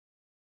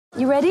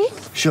You ready?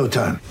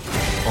 Showtime.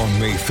 On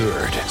May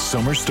 3rd,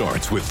 summer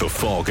starts with The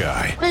Fall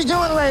Guy. Let's do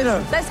it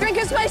later. Let's drink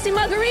a spicy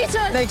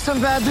margarita. Make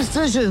some bad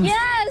decisions.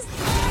 Yes!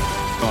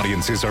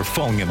 Audiences are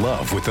falling in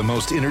love with the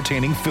most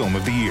entertaining film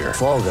of the year.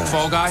 Fall Guy.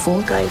 Fall Guy?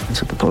 Fall guy.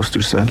 That's what the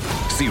poster said.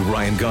 See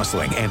Ryan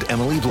Gosling and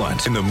Emily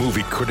Blunt in the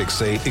movie critics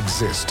say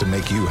exists to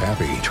make you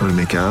happy. Trying to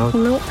make it out?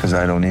 Nope. Because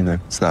I don't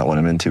either. It's not what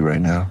I'm into right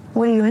now.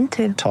 What are you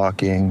into?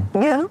 Talking.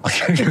 Yeah.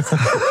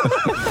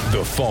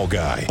 The Fall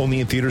Guy.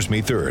 Only in theaters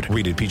May 3rd.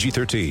 Rated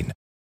PG-13.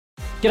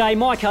 G'day,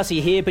 Mike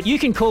Hussey here, but you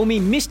can call me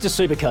Mr.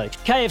 Supercoach.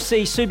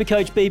 KFC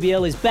Supercoach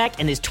BBL is back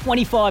and there's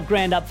 25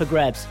 grand up for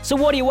grabs. So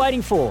what are you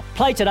waiting for?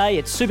 Play today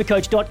at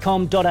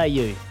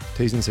supercoach.com.au.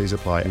 T's and C's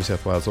apply. New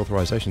South Wales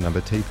authorisation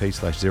number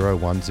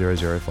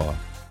TP/01005.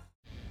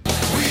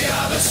 We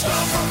are the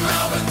storm from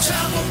Melbourne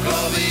town. We'll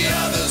blow the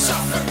others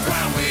off the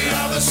ground. We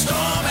are the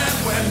storm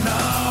and we're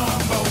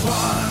number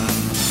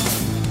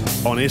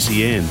one. On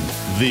SEN,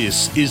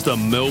 this is the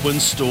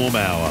Melbourne Storm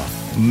Hour.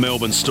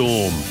 Melbourne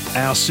Storm,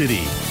 our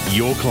city,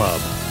 your club.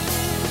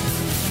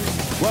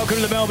 Welcome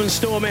to the Melbourne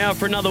Storm Hour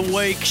for another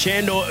week.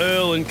 Shandor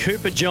Earl and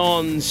Cooper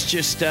Johns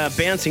just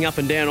bouncing up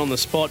and down on the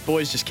spot.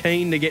 Boys just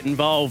keen to get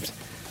involved.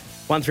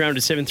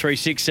 1300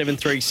 736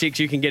 736.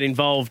 You can get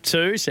involved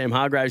too. Sam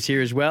Hargraves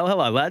here as well.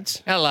 Hello,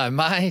 lads. Hello,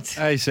 mate.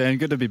 Hey, Sam,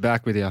 good to be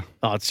back with you.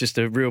 Oh, it's just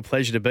a real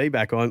pleasure to be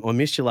back. I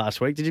missed you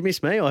last week. Did you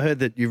miss me? I heard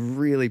that you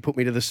really put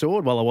me to the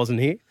sword while I wasn't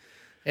here.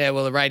 Yeah,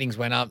 well, the ratings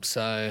went up,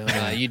 so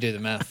you do the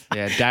math.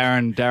 Yeah,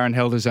 Darren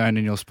held his own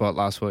in your spot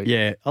last week.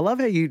 Yeah, I love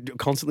how you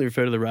constantly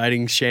refer to the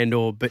ratings,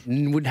 Shandor, but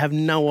would have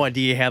no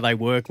idea how they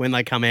work when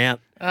they come out.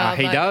 He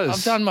Mate, does.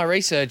 I've done my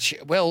research.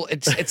 Well,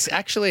 it's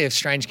actually a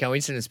strange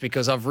coincidence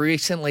because I've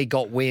recently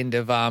got wind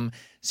of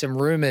some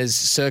rumours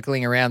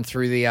circling around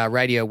through the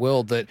radio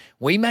world that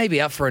we may be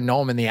up for a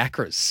nom in the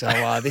ACRAs.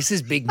 So this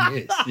is big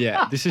news.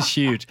 Yeah, this is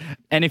huge.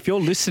 And if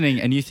you're listening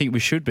and you think we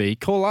should be,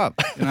 call up.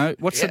 You know,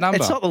 what's the number?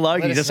 It's not the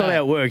Let Logies. us That's not know. how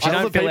it works. You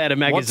don't fill out a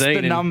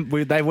magazine.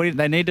 What's the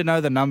they need to know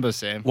the number,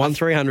 Sam.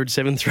 1300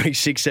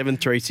 736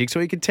 736,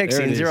 or you can text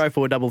There in it is.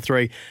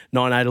 0433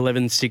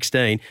 9811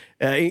 16.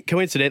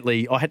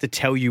 Coincidentally, I had to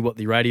tell you what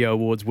the radio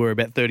awards were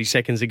about 30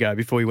 seconds ago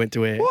before we went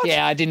to air.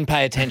 Yeah, I didn't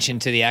pay attention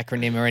to the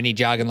acronym or any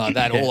jargon like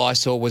that. All I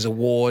saw was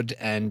award,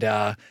 and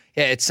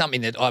it's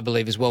something that I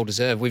believe is well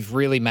deserved. We've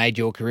really made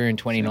your career in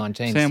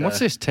 2019. Sam, so- what's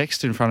this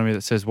text in front of me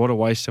that says, what a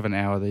waste of an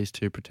hour these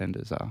two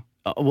pretenders are?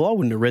 Well, I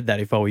wouldn't have read that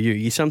if I were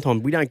you.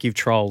 Sometimes we don't give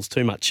trolls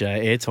too much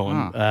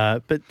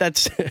airtime, but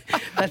that's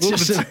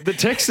just the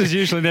text is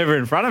usually never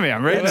in front of me.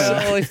 I'm reading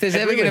Well, if there's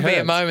It ever really going to be a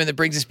hurts. moment that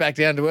brings us back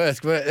down to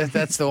earth,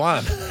 that's the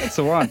one. That's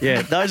the one.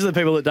 yeah. Those are the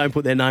people that don't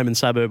put their name and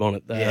suburb on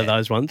it.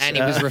 Those ones. And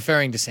he was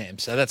referring to Sam,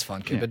 so that's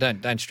fine, Cooper.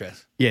 Don't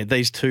stress. Yeah,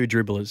 these two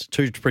dribblers,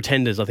 two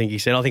pretenders, I think he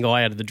said. I think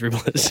I added the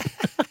dribblers.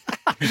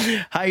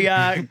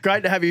 Hey,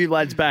 great to have you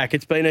lads back.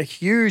 It's been a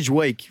huge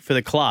week for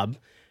the club.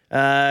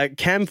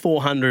 Cam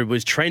 400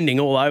 was trending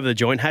all over the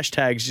joint.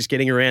 Hashtags just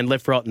getting around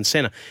left, right and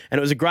centre. And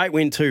it was a great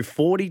win too,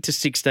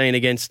 40-16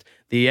 against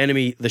the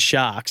enemy, the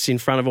Sharks, in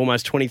front of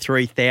almost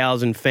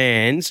 23,000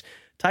 fans.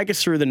 Take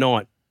us through the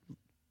night.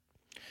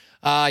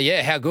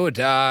 Yeah, how good.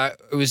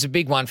 It was a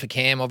big one for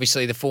Cam.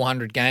 Obviously, the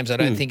 400 games, I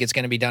don't think it's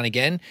going to be done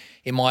again.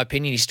 In my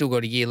opinion, he's still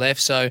got a year left.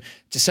 So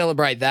to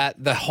celebrate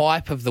that, the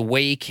hype of the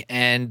week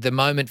and the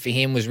moment for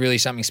him was really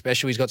something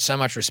special. He's got so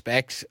much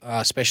respect,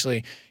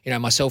 especially,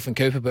 myself and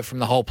Cooper, but from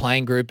the whole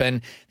playing group.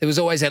 And there was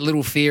always that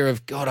little fear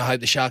of, God, I hope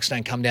the Sharks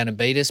don't come down and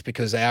beat us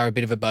because they are a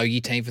bit of a bogey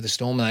team for the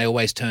Storm and they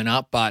always turn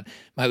up. But,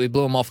 mate, we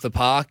blew them off the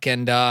park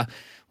and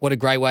what a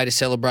great way to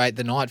celebrate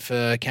the night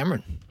for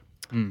Cameron.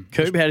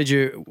 Coop,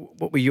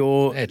 what were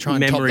your try and top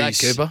that, memories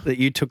Cooper. that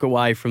you took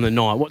away from the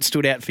night? What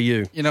stood out for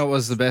you? You know what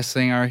was the best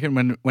thing, I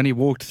reckon? When he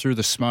walked through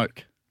the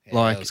smoke.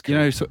 that was cool.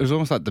 It was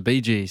almost like the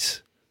Bee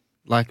Gees.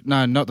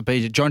 No, not the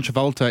Bee Gees. John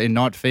Travolta in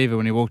Night Fever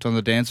when he walked on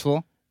the dance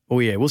floor. Oh,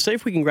 yeah. We'll see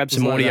if we can grab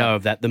some like audio that.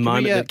 of that, the Can we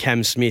moment get- that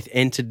Cam Smith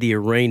entered the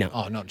arena.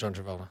 Oh, not John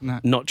Travolta.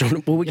 Not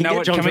John. Well, we can know get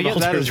what? John Can we get Travolta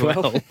that as as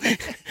well. well?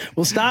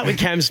 We'll start with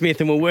Cam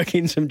Smith and we'll work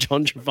in some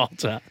John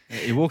Travolta.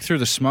 He walked through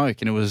the smoke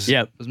and it was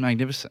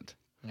magnificent.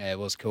 Yeah, it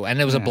was cool. And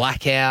there was a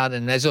blackout.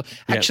 And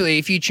actually,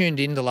 if you tuned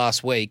into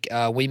last week,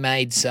 we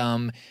made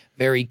some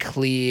very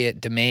clear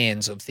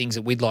demands of things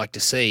that we'd like to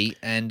see.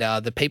 And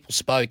the people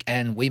spoke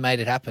and we made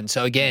it happen.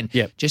 So again,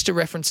 just a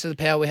reference to the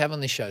power we have on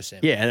this show,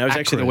 Sam. Yeah, and it was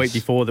actually the Acras.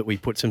 week before that we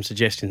put some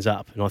suggestions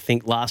up. And I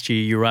think last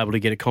year you were able to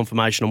get a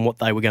confirmation on what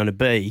they were going to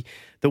be.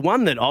 The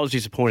one that I was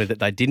disappointed that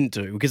they didn't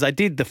do, because they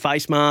did the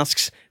face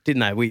masks,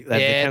 didn't they?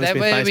 They had the Cameron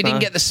Smith face we didn't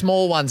mask. get the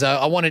small ones.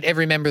 I wanted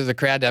every member of the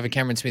crowd to have a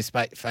Cameron Smith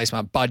face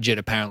mask. Budget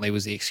apparently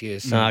was the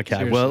excuse.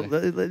 Okay, well,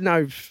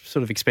 no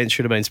sort of expense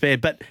should have been spared.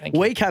 But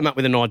we came up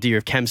with an idea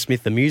of Cam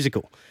Smith the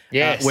musical.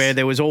 Yes. Where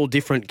there was all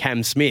different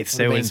Cam Smiths.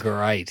 There Would've was been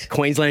great.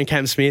 Queensland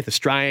Cam Smith,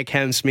 Australia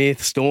Cam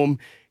Smith, Storm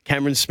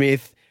Cameron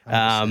Smith,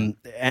 And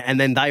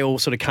then they all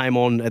sort of came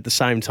on at the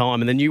same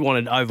time. And then you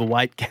wanted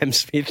overweight Cam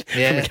Smith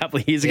from a couple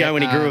of years ago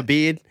when he grew a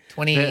beard.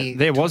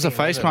 There was a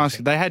face mask.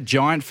 They had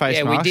giant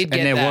face masks, and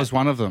there was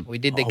one of them. We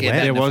did get that.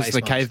 There in was face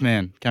the mask.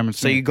 caveman, Cameron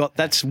Smith. So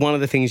that's one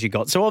of the things you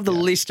got. So of the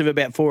list of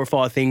about 4 or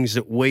 5 things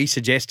that we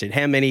suggested,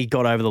 how many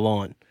got over the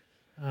line?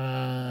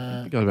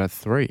 We got about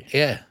 3.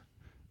 Yeah.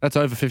 That's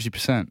over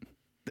 50%.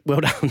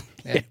 Well done.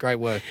 Yeah, great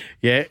work.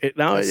 Yeah, it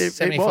was.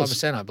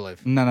 75%, I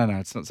believe. No,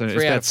 it's not. 70.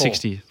 3 It's out about of 4.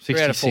 60.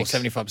 3 out of 4,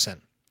 66.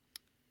 75%.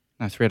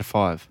 No, 3 out of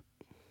 5.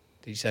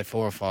 Did you say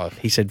 4 or 5?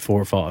 He said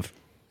 4 or 5.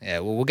 Yeah,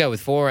 well, we'll go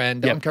with 4,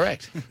 and I'm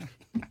correct.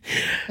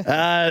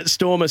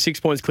 Storm are 6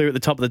 points clear at the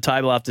top of the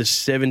table after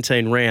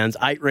 17 rounds,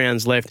 8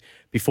 rounds left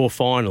before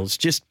finals.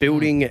 Just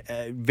building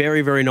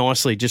very, very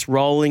nicely, just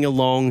rolling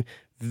along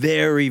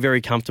very,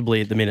 very comfortably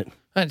at the minute.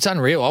 It's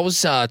unreal. I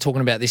was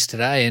talking about this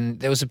today, and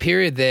there was a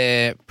period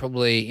there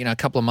probably a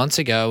couple of months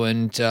ago,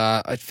 and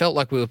it felt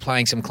like we were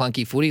playing some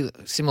clunky footy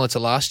similar to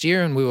last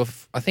year, and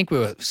I think we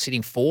were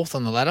sitting 4th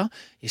on the ladder.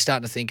 You're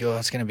starting to think,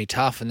 it's going to be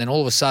tough, and then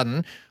all of a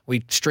sudden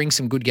we string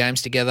some good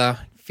games together,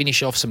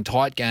 finish off some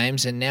tight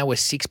games, and now we're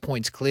 6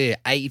 points clear,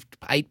 8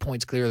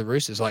 points clear of the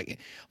Roosters. Like, I'm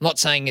not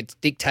saying it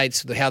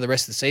dictates how the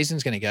rest of the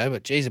season's going to go,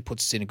 but geez, it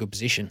puts us in a good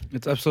position.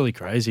 It's absolutely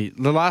crazy.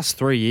 The last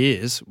 3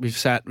 years, we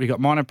got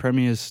minor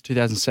premiers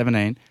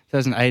 2017,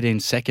 2018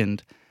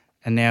 second,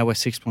 and now we're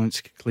 6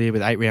 points clear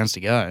with 8 rounds to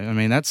go. I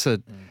mean, that's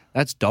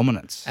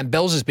dominance. And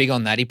Bells is big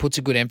on that. He puts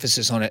a good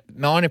emphasis on it.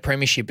 Minor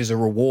premiership is a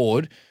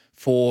reward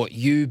for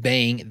you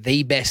being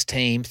the best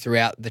team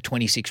throughout the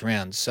 26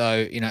 rounds.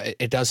 So,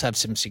 it does have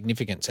some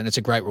significance, and it's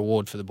a great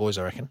reward for the boys,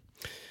 I reckon.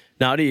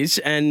 No, it is.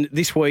 And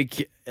this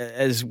week,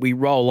 as we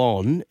roll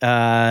on,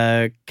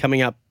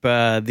 coming up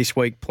this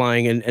week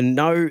playing, and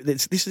no,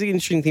 this is the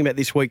interesting thing about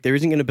this week. There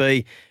isn't going to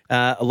be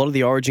a lot of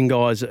the Origin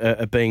guys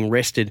are being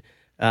rested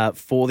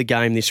for the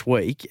game this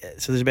week.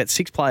 So there's about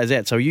 6 players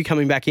out. So are you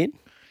coming back in?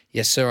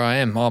 Yes, sir, I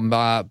am. I'm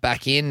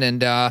back in,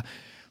 and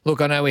look,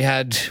 I know we've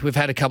had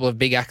a couple of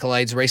big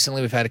accolades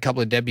recently. We've had a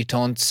couple of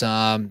debutantes,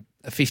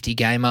 a 50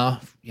 gamer.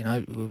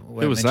 Who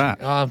was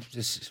that?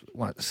 Just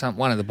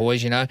one of the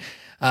boys.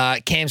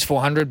 Cam's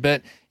 400,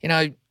 but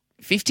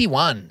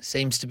 51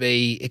 seems to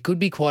be. It could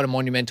be quite a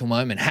monumental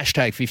moment.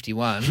 Hashtag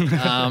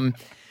 51.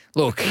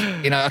 Look,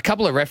 a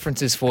couple of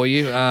references for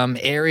you.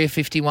 Area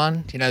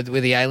 51,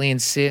 where the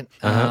aliens sit.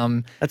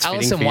 That's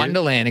Alice in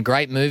Wonderland, a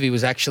great movie,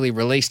 was actually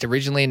released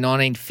originally in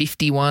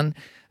 1951.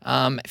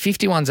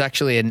 51's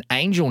actually an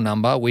angel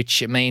number,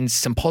 which means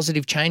some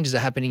positive changes are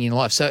happening in your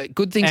life. So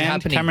good things are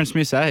happening. Cameron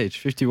Smith's age,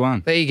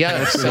 51. There you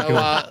go. So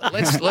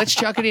let's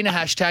chuck it in a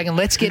hashtag and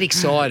let's get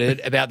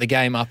excited about the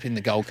game up in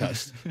the Gold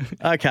Coast.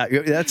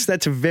 Okay, that's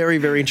a very,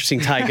 very interesting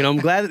take, and I'm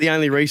glad that the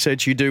only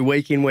research you do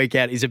week in, week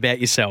out is about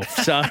yourself.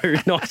 So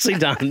nicely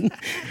done.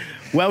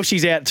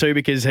 Welshie's out too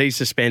because he's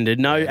suspended.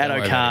 No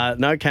Addo Carr,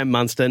 no Cam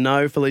Munster,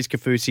 no Felice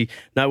Kafusi,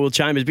 no Will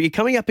Chambers. But you're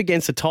coming up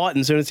against the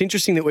Titans, and it's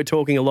interesting that we're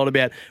talking a lot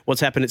about what's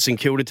happened at St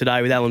Kilda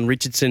today with Alan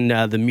Richardson,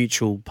 the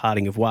mutual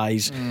parting of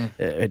ways.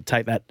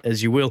 Take that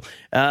as you will.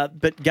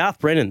 But Garth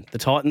Brennan, the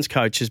Titans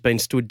coach, has been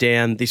stood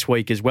down this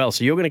week as well.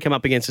 So you're going to come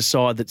up against a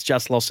side that's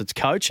just lost its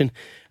coach, and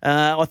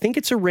I think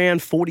it's around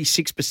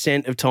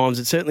 46% of times,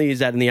 it certainly is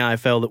that in the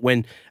AFL, that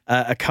when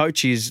a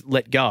coach is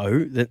let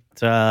go, that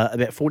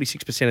about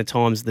 46% of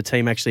times the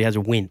team actually has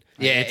a win.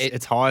 Yeah,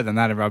 it's higher than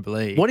that in rugby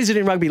league. What is it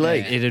in rugby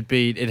league?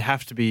 It'd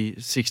have to be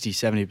 60,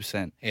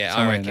 70%. Yeah,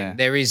 I reckon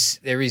there is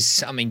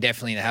something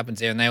definitely that happens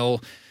there, and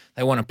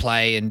they want to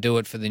play and do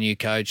it for the new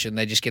coach, and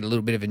they just get a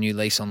little bit of a new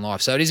lease on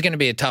life. So it is going to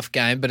be a tough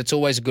game, but it's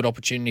always a good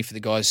opportunity for the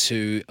guys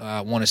who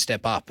want to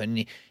step up,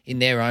 and in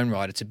their own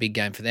right, it's a big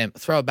game for them.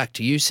 Throw it back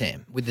to you,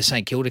 Sam, with the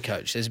St Kilda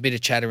coach. There's a bit of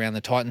chat around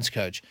the Titans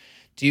coach.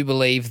 Do you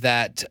believe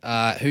that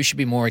who should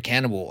be more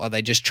accountable? Are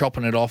they just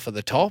chopping it off at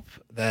the top,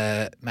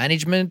 the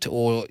management,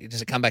 or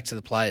does it come back to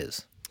the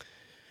players?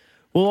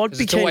 Well,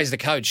 it's always the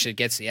coach that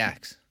gets the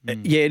axe.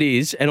 Yeah, it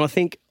is. And I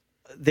think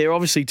they're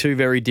obviously two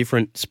very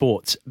different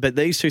sports, but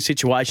these two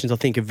situations I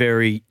think are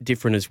very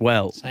different as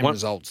well. Same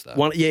results,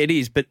 though. Yeah, it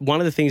is. But one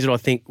of the things that I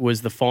think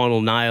was the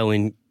final nail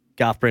in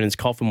Garth Brennan's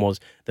coffin was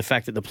the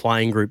fact that the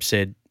playing group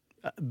said,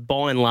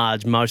 by and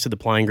large, most of the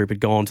playing group had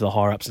gone to the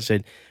higher-ups and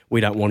said,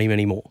 we don't want him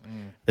anymore.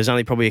 There's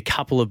only probably a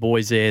couple of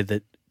boys there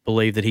that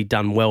believe that he'd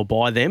done well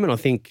by them, and I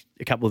think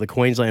a couple of the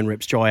Queensland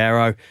reps, Jai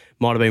Arrow,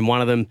 might have been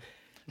one of them.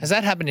 Has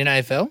that happened in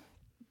AFL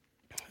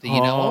that you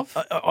know of?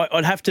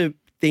 I'd have to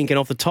think, and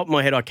off the top of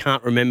my head, I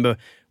can't remember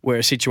where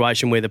a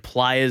situation where the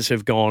players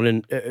have gone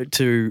and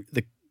to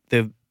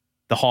the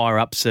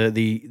higher-ups,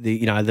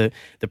 the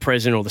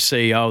president or the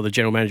CEO or the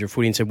general manager of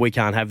footy and said, we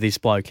can't have this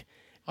bloke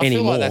I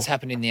anymore. feel like that's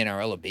happened in the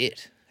NRL a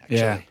bit,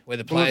 actually, where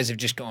the players have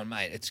just gone,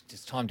 mate,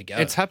 it's time to go.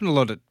 It's happened a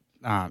lot at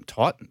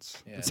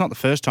Titans. Yeah. It's not the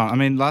first time. I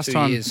mean, last 2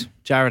 time years.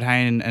 Jared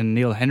Hayne and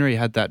Neil Henry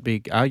had that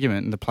big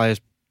argument and the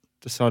players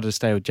decided to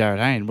stay with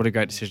Jared Hayne. What a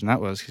great decision that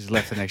was because he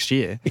left the next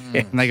year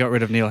and they got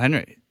rid of Neil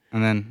Henry.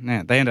 And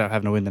then they ended up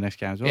having to win the next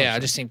game as well. Yeah, so. I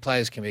just think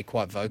players can be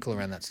quite vocal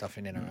around that stuff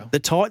in NRL. The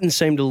Titans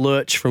seem to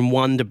lurch from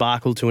one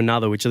debacle to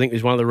another, which I think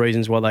is one of the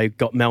reasons why they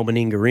got Melbourne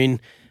Inga in.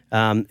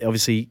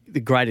 obviously the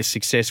greatest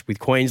success with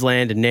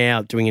Queensland and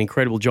now doing an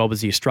incredible job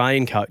as the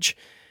Australian coach.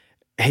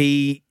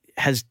 He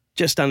has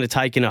just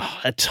undertaken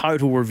a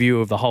total review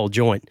of the whole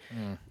joint.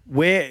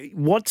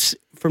 What's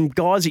from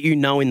guys that you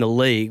know in the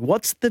league,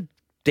 what's the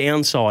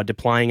downside to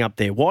playing up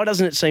there? Why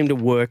doesn't it seem to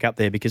work up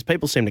there? Because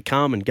people seem to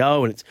come and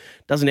go, and it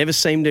doesn't ever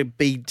seem to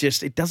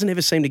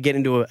get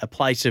into a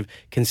place of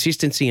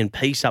consistency and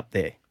peace up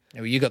there.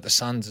 Well, you got the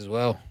Suns as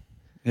well.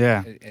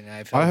 Yeah. In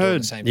AFL I doing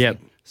heard. the same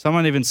thing.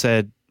 Someone even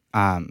said they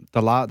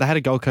had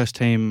a Gold Coast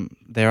team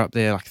there up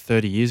there like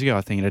 30 years ago,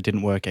 I think, and it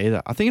didn't work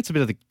either. I think it's a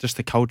bit of just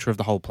the culture of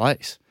the whole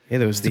place. Yeah,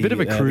 there was a bit of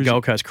a cruise.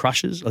 Gold Coast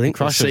Crushers, I think.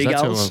 Crushers, that's who it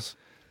Seagulls. was.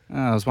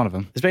 It was one of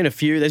them. There's been a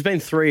few. There's been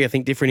three, I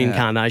think, different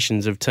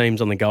incarnations of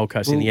teams on the Gold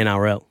Coast in the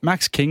NRL.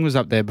 Max King was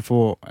up there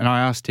before, and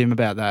I asked him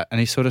about that, and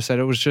he sort of said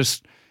it was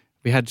just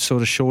we had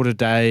sort of shorter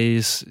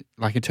days,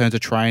 like in terms of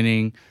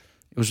training.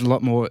 It was a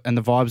lot more, and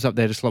the vibes up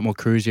there just a lot more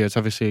cruisier. It's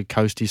obviously a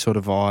coasty sort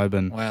of vibe.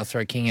 And wow,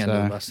 throw King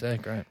under the bus there.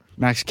 Great.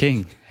 Max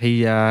King,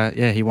 he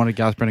wanted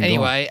Garth Brennan.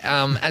 Anyway,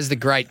 as the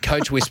great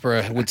coach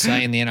whisperer would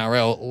say in the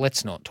NRL,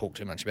 let's not talk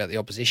too much about the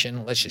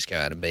opposition. Let's just go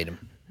out and beat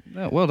them.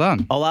 Yeah, well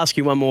done. I'll ask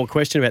you one more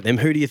question about them.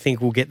 Who do you think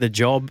will get the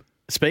job?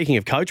 Speaking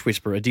of coach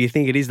whisperer, do you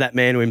think it is that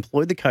man who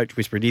employed the coach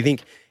whisperer? Do you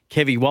think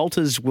Kevy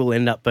Walters will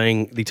end up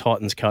being the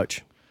Titans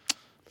coach?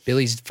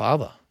 Billy's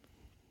father.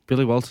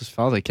 Billy Walters'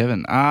 father,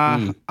 Kevin.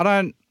 I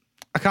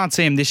can't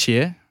see him this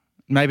year.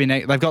 Maybe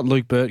they've got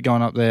Luke Burt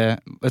going up there.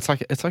 It's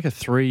like a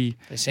three-way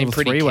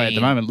at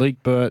the moment. Luke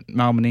Burt,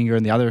 Mal Meninga,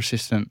 and the other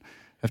assistant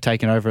have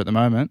taken over at the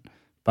moment.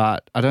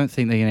 But I don't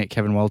think they're going to get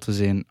Kevin Walters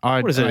in.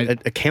 What is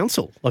it, a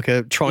council? Like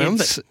a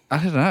triumvirate?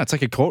 I don't know. It's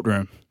like a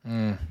courtroom.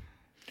 Yeah,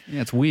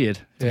 it's weird.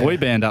 It's a boy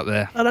band up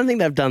there. I don't think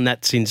they've done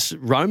that since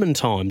Roman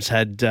times.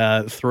 Had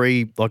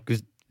three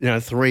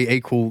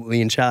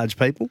equally in charge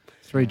people.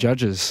 3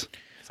 judges.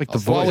 It's like the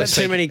Voice. Voice.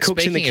 Too many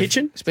cooks in the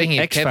kitchen? Speaking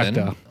of X Kevin,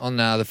 Factor. on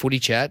the footy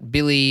chat,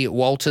 Billy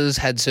Walters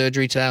had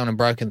surgery today on a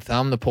broken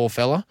thumb, the poor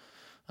fella.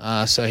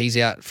 So he's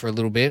out for a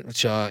little bit,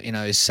 which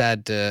is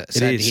sad to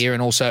hear.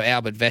 And also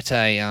Albert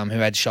Vete, who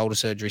had shoulder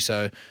surgery.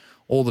 So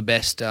all the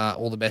best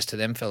to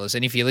them fellas.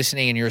 And if you're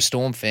listening and you're a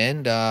Storm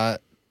fan,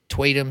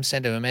 tweet them,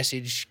 send them a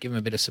message, give them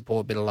a bit of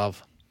support, a bit of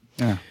love.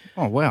 Yeah.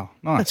 Oh wow,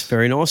 nice. That's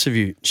very nice of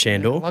you,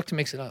 Shandor. I like to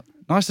mix it up.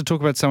 Nice to talk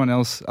about someone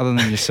else other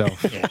than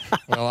yourself. Yeah.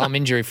 Well, I'm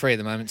injury free at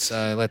the moment,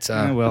 so let's.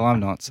 Well, I'm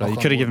not. So you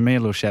could have given me a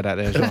little shout out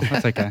there as well.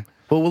 That's okay.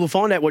 Well, we'll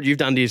find out what you've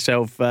done to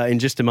yourself in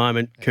just a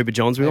moment, Cooper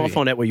Johns. We might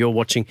find out what you're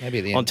watching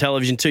on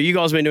television too. You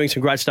guys have been doing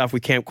some great stuff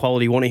with Camp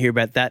Quality. Want to hear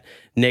about that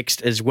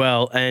next as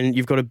well. And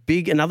you've got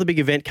another big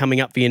event coming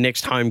up for your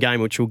next home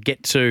game, which we'll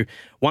get to.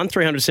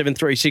 1300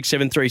 736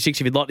 736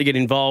 if you'd like to get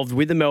involved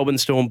with the Melbourne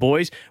Storm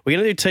boys. We're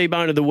going to do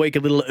T-Bone of the Week a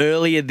little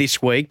earlier this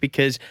week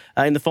because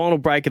in the final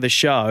break of the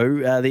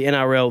show, the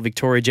NRL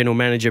Victoria General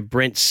Manager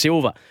Brent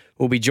Silver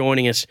will be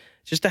joining us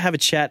just to have a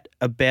chat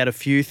about a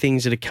few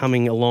things that are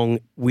coming along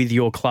with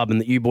your club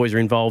and that you boys are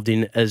involved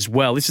in as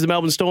well. This is the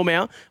Melbourne Storm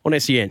Hour on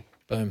SEN.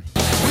 Boom.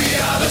 We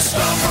are the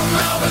Storm from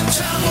Melbourne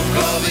town. We'll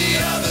blow the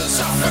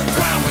others off the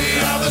ground. We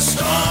are the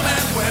Storm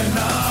and we're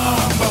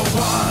number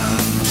one.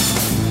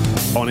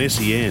 On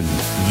SEN,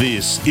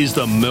 this is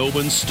the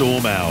Melbourne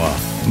Storm Hour.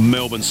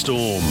 Melbourne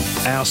Storm,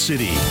 our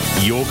city,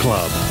 your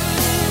club.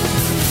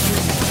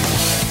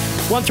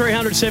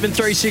 1300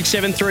 736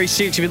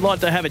 736 if you'd like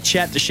to have a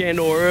chat to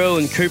Shandor Earl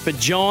and Cooper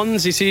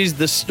Johns. This is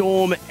the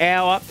Storm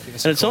Hour,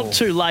 and it's not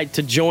too late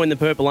to join the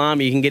Purple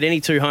Army. You can get any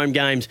 2 home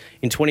games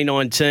in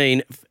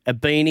 2019, a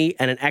beanie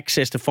and an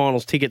access to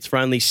finals tickets for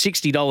only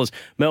 $60.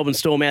 Melbourne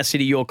Storm, our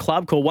city, your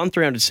club. Call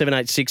 1300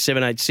 786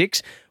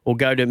 786 or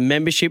go to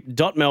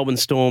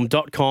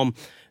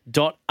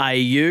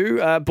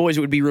membership.melbournestorm.com.au. Boys, it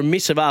would be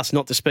remiss of us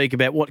not to speak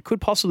about what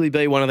could possibly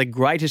be one of the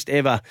greatest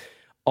ever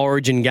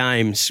Origin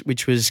games,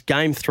 which was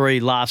Game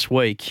 3 last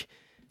week.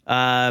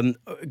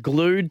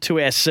 Glued to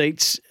our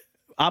seats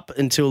up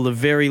until the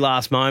very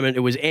last moment.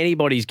 It was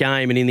anybody's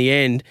game, and in the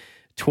end,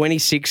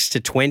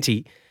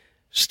 26-20.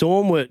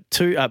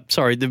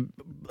 The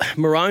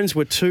Maroons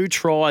were 2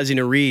 tries in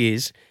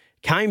arrears,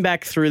 came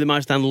back through the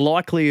most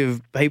unlikely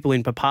of people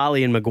in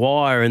Papali and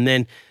Maguire, and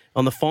then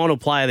on the final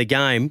play of the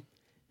game,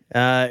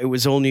 it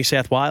was all New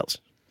South Wales.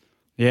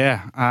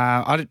 Yeah.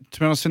 To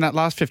be honest, in that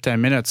last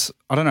 15 minutes,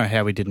 I don't know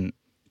how we didn't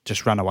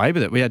just run away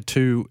with it. We had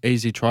 2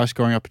 easy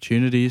try-scoring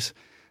opportunities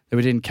that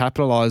we didn't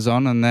capitalise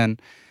on, and then,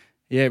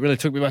 it really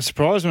took me by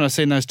surprise when I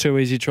seen those 2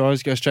 easy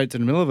tries go straight to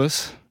the middle of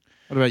us.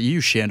 What about you,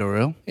 Shandor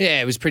Earl?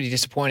 Yeah, it was pretty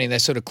disappointing. They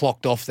sort of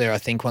clocked off there, I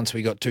think, once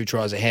we got 2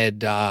 tries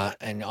ahead,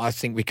 and I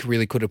think we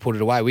really could have put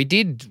it away. We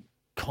did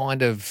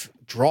kind of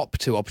drop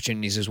 2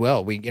 opportunities as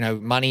well.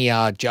 Money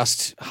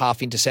just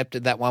half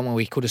intercepted that one when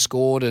we could have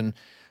scored, and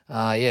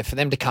for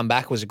them to come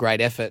back was a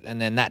great effort. And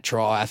then that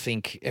try, I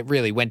think it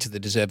really went to the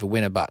deserved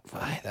winner, but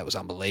that was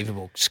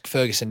unbelievable.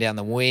 Ferguson down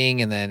the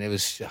wing, and then it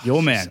was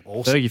your man,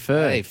 awesome. Fergie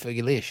Ferg. Hey,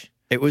 Fergie Lish.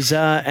 It was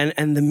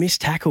and the missed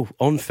tackle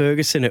on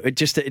Ferguson. It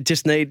just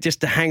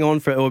to hang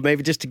on for, or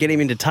maybe just to get him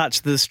into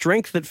touch. The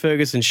strength that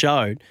Ferguson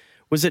showed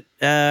was it.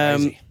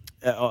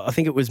 I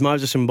think it was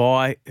Moses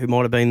Mbai who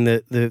might have been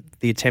the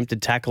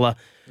attempted tackler.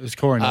 It was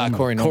Corey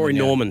Norman. Corey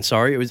Norman,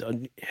 sorry. It was,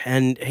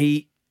 and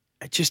we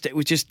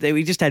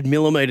just had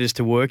millimetres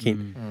to work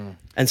in,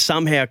 and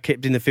somehow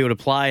kept in the field of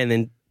play. And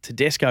then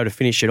Tedesco to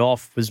finish it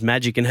off was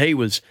magic, and he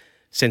was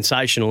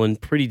sensational and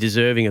pretty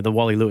deserving of the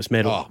Wally Lewis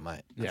medal. Oh,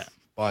 mate. Yeah.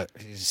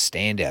 He's a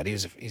standout.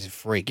 He's a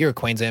freak. You're a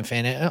Queensland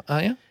fan,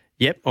 are you?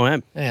 Yep, I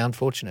am. Yeah,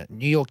 unfortunate.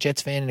 New York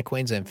Jets fan and a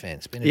Queensland fan.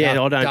 It's been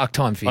a dark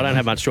time for you. I don't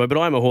have much joy, but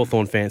I am a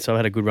Hawthorn fan, so I've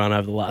had a good run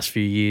over the last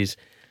few years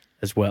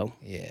as well.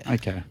 Yeah.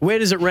 Okay. Where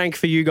does it rank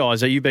for you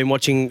guys? Are you been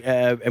watching,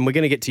 and we're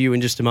going to get to you in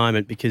just a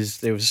moment because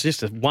there was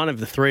just one of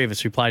the three of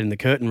us who played in the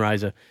curtain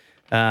raiser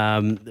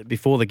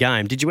before the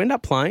game. Did you end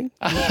up playing?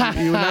 You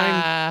were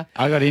named...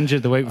 I got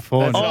injured the week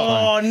before.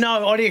 Oh,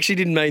 no, I actually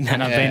didn't mean that.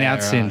 And I've been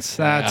out since.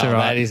 That's all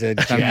right. That is a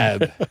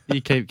jab.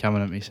 You keep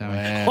coming at me,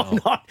 Sam.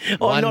 Wow.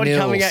 I'm not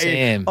coming at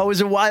Sam. you. I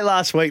was away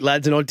last week,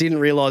 lads, and I didn't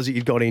realise that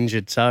you'd got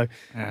injured. So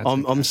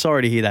I'm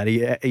sorry to hear that.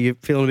 Are you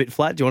feeling a bit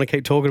flat? Do you want to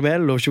keep talking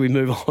about it, or should we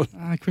move on?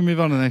 Can we move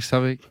on to the next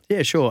topic?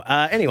 Yeah, sure.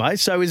 Anyway,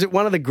 so is it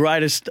one of the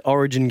greatest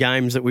Origin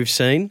games that we've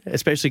seen,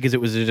 especially because it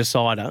was a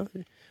decider?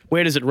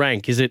 Where does it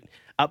rank? Is it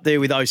up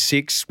there with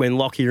 06 when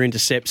Lockyer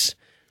intercepts,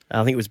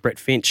 I think it was Brett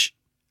Finch,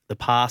 the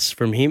pass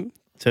from him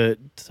to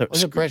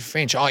was it Brett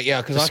Finch? Oh, yeah,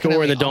 because I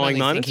score in the dying I'm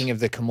moments? thinking of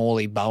the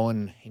Kamali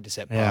Bowen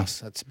intercept pass.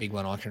 That's a big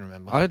one I can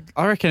remember.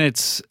 I reckon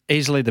it's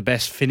easily the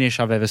best finish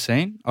I've ever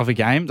seen of a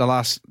game.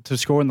 To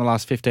score in the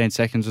last 15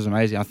 seconds was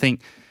amazing. I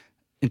think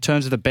in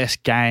terms of the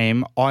best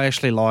game, I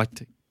actually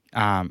liked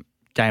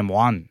game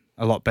one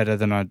a lot better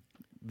than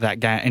that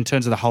game. In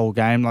terms of the whole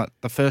game, like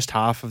the first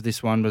half of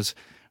this one was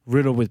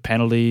riddled with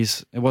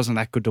penalties. It wasn't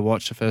that good to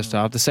watch the first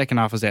half. The second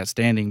half was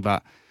outstanding,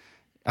 but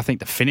I think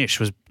the finish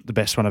was the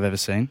best one I've ever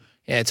seen.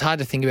 Yeah, it's hard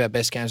to think about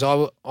best games.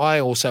 I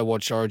also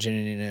watched Origin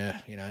in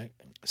a,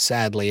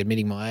 sadly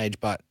admitting my age,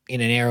 but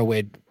in an era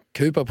where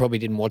Cooper probably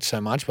didn't watch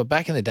so much. But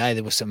back in the day,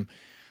 there were some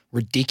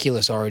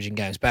ridiculous Origin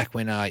games back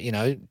when,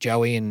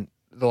 Joey and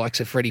the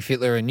likes of Freddie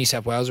Fittler and New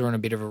South Wales were on a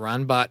bit of a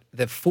run. But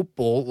the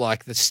football,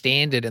 like the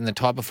standard and the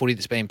type of footy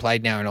that's being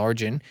played now in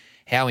Origin,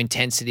 how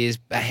intense it is,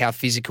 how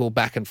physical,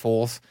 back and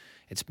forth.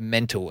 It's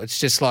mental. It's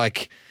just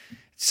like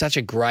such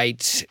a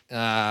great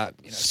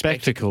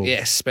spectacle.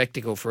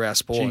 Spectacle for our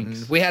sport.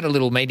 And we had a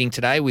little meeting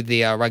today with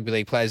the Rugby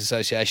League Players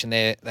Association.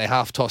 They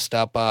half tossed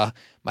up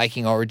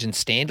making Origin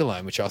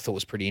standalone, which I thought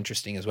was pretty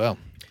interesting as well.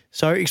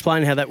 So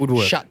explain how that would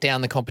work. Shut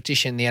down the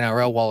competition, the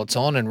NRL, while it's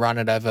on and run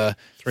it over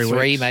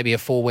three maybe a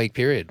 4-week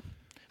period.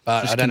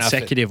 But Just I don't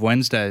consecutive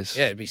Wednesdays.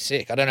 Yeah, it'd be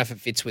sick. I don't know if it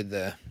fits with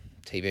the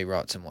TV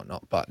rights and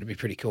whatnot, but it'd be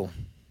pretty cool.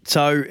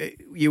 So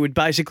you would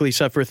basically,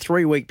 for a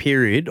 3-week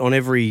period on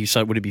every,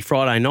 so would it be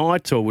Friday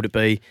night or would it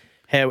be,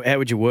 how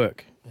would you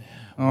work?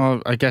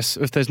 Oh, I guess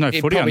if there's no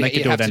footy on, they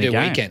could do it any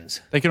game.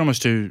 Weekends. They could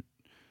almost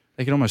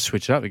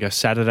switch it up. They go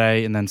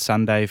Saturday and then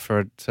Sunday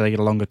so they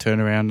get a longer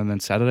turnaround and then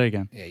Saturday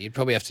again. Yeah, you'd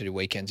probably have to do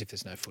weekends if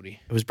there's no footy.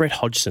 It was Brett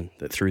Hodgson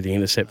that threw the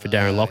intercept for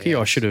Darren Lockyer.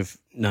 I should have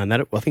known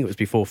that. I think it was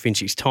before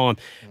Finchie's time.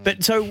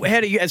 But so how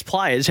do you, as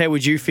players, how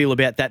would you feel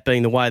about that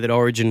being the way that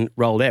Origin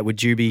rolled out?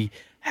 Would you be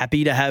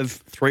happy to have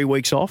 3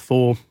 weeks off,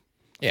 or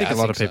I think a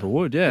lot of people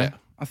would. Yeah,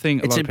 I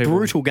think it's a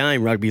brutal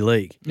game, rugby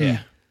league.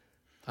 Yeah,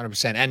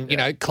 100%.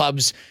 And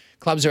clubs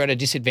are at a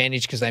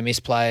disadvantage because they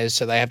miss players,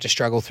 so they have to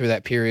struggle through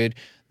that period.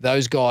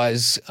 Those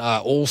guys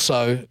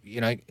also,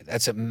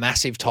 that's a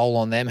massive toll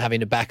on them having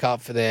to back up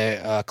for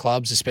their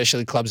clubs,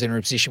 especially clubs in a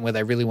position where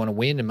they really want to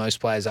win, and most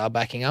players are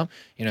backing up.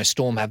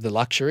 Storm have the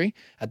luxury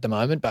at the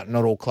moment, but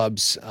not all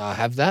clubs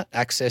have that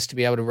access to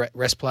be able to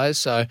rest players.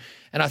 So,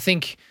 and I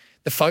think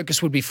the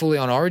focus would be fully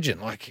on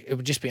Origin. Like, it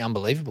would just be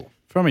unbelievable.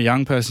 From a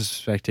young person's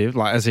perspective,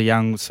 like as a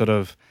young sort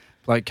of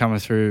bloke coming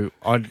through,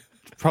 I'd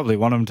probably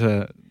want them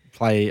to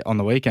play on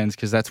the weekends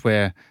because that's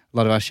where a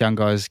lot of us young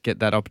guys get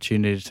that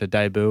opportunity to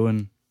debut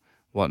and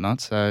whatnot.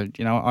 So,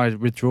 I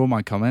withdraw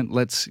my comment.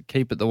 Let's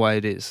keep it the way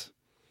it is.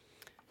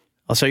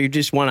 Oh, so you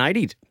just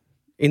 180'd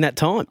in that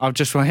time? I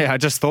just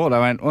thought, I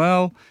went,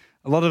 well,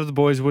 a lot of the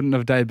boys wouldn't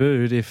have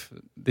debuted if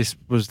this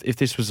was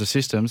a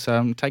system, so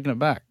I'm taking it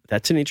back.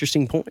 That's an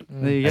interesting point.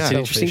 There you That's go. an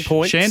interesting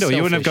point. Shandor,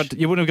 you wouldn't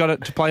have got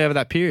it to play over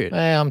that period.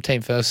 I'm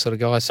team first sort of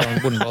guy, so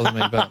it wouldn't bother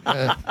me. But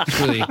it's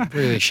really,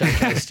 really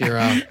showcased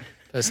your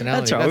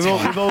personality. That's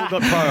right. We've all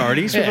got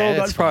priorities. We've all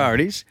got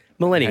priorities.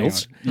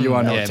 Millennials. You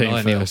are not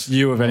team first.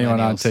 You, if anyone,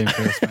 aren't team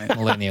first, mate.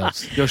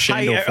 Millennials. You're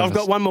Shandor first. I've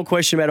got one more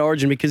question about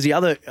Origin because the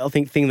other, I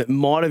think, thing that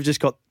might have just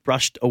got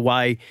brushed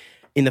away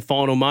in the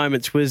final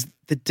moments was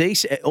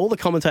all the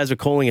commentators were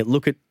calling it,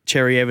 look at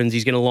Cherry Evans,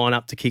 he's going to line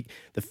up to kick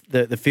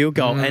the field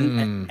goal.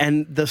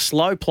 And the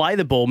slow play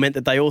the ball meant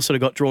that they all sort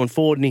of got drawn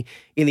forward. And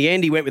in the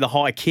end, he went with a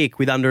high kick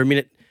with under a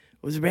minute.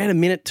 It was around a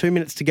minute, 2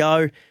 minutes to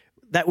go.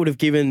 That would have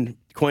given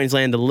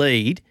Queensland the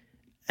lead.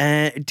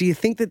 Do you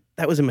think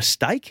that was a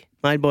mistake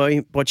made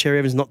by Cherry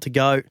Evans not to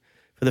go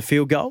for the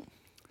field goal?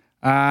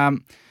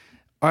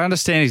 I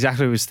understand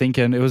exactly what he was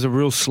thinking. It was a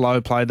real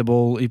slow play the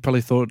ball. He probably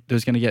thought there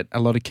was going to get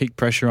a lot of kick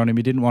pressure on him.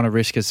 He didn't want to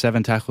risk a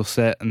 7-tackle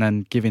set and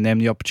then giving them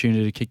the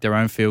opportunity to kick their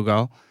own field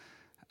goal.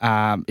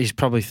 He's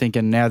probably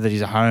thinking now that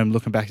he's at home,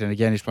 looking back at it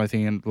again, he's probably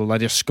thinking, well, they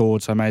just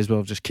scored, so I may as well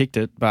have just kicked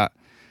it. But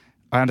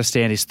I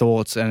understand his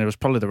thoughts, and it was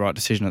probably the right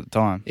decision at the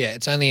time. Yeah,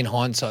 it's only in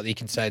hindsight that you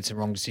can say it's the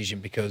wrong decision,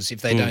 because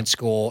if they don't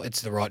score,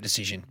 it's the right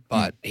decision.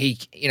 But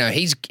he's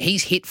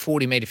hit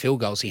 40-metre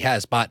field goals. He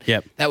has, but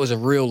that was a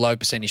real low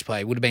percentage play.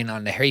 It would have been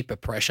under a heap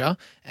of pressure,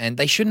 and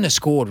they shouldn't have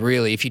scored,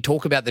 really. If you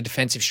talk about the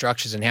defensive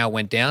structures and how it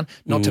went down,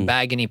 not to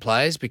bag any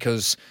players,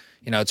 because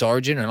it's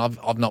Origin, and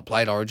I've not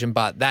played Origin,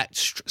 but that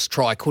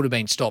try could have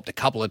been stopped a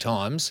couple of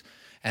times,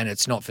 and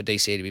it's not for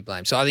DC to be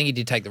blamed. So I think he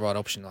did take the right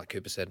option, like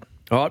Cooper said.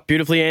 All right,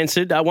 beautifully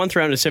answered.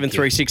 1300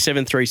 736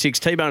 736.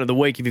 T-Bone of the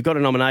week. If you've got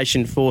a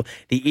nomination for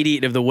the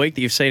idiot of the week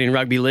that you've seen in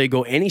rugby league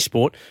or any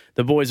sport,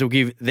 the boys will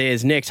give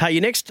theirs next. Hey,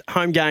 your next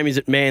home game is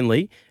at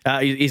Manly.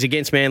 Is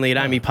against Manly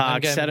at Amy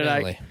Park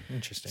Saturday.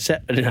 Interesting.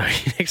 Your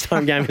next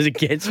home game is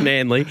against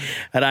Manly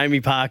at Amy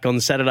Park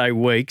on Saturday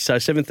week. So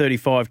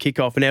 7:35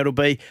 kickoff, and it'll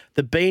be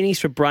the Beanies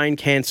for Brain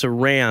Cancer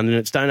round, and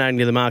it's donating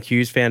to the Mark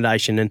Hughes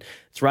Foundation, and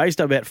it's raised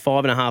about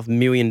 $5.5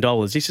 million.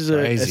 This is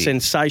a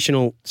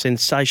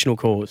sensational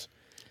cause.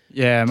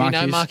 Yeah, Do you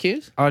know Mark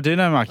Hughes? I do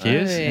know Mark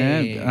Hughes.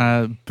 Hey.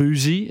 Yeah,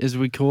 Boozy, as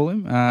we call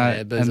him,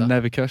 and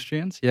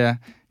Novocostrians. Yeah,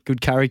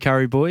 good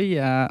curry boy.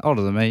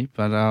 Older than me,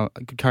 but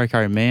good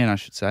curry man, I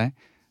should say.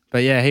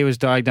 But yeah, he was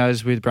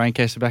diagnosed with brain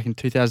cancer back in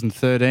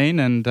 2013,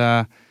 and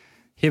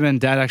him and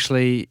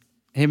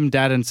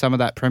Dad and some of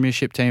that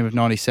premiership team of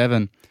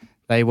 '97,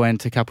 they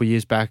went a couple of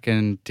years back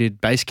and did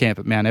base camp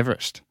at Mount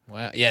Everest.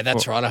 Wow. Yeah,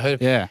 that's right. I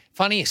heard. Yeah.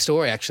 Funny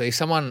story, actually.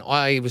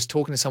 I was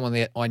talking to someone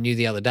that I knew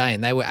the other day,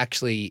 and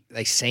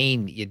they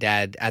seen your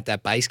dad at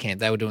that base camp.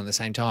 They were doing it at the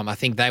same time. I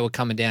think they were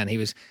coming down. He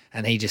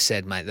just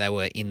said, mate, they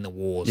were in the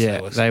wars.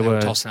 Yeah, they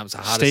were tossing up. It's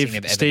the hardest thing they've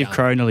ever done. Steve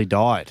Crow nearly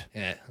died.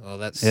 Yeah, well,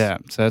 that's... Yeah,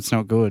 so that's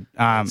not good.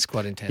 It's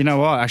quite intense. You know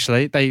what,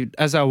 actually?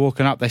 As they were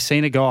walking up, they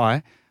seen a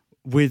guy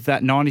with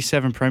that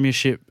 97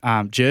 premiership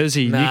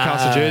jersey,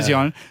 Newcastle jersey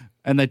on,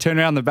 and they turned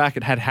around the back,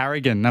 it had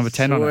Harrigan, number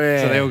 10 on it.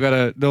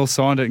 So they all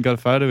signed it and got a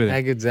photo with it. How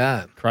good's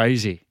that?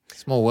 Crazy.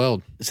 Small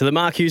world. So the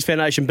Mark Hughes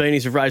Foundation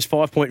Beanies have raised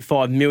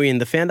 $5.5 million.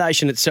 The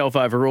foundation itself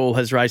overall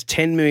has raised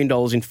 $10 million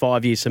in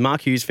 5 years. So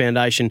Mark Hughes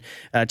Foundation,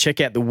 check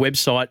out the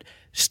website.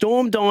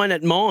 Storm Dine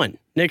at Mine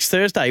next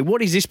Thursday.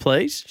 What is this,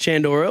 please,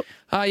 Shandor Earl?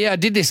 Yeah, I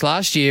did this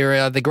last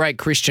year. The great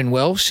Christian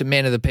Welsh, a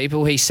man of the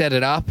people, he set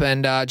it up,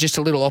 and just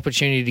a little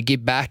opportunity to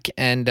give back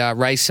and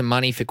raise some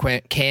money for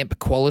Camp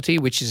Quality,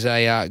 which is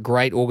a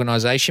great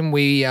organisation.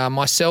 We,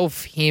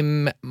 myself,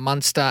 him,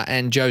 Munster,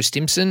 and Joe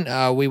Stimson,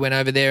 we went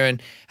over there and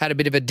had a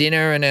bit of a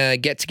dinner and a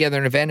get-together,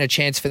 an event, a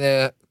chance for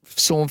the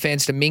Storm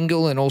fans to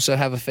mingle and also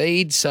have a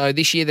feed. So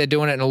this year they're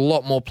doing it, and a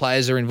lot more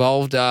players are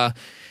involved.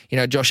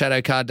 Josh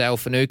Adokar, Dale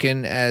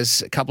Finucane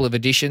as a couple of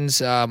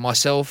additions.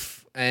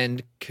 Myself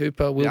and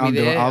Cooper will be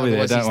there. I'll be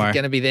there, don't worry. He's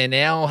going to be there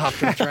now. I'll have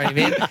to throw him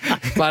in.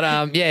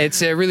 But,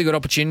 it's a really good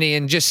opportunity.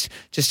 And just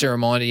a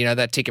reminder,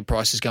 that ticket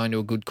price is going to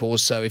a good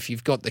cause. So if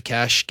you've got the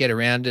cash, get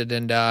around it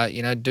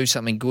and, do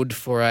something good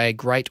for a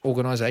great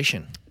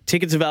organisation.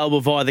 Tickets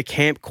available via the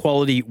Camp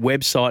Quality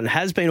website and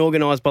has been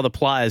organised by the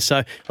players. So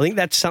I think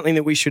that's something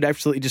that we should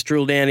absolutely just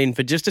drill down in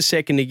for just a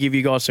second to give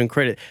you guys some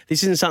credit.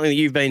 This isn't something that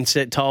you've been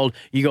told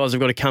you guys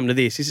have got to come to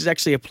this. This is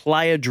actually a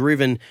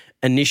player-driven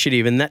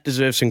initiative, and that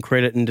deserves some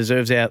credit and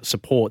deserves our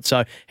support.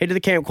 So head to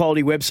the Camp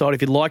Quality website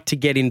if you'd like to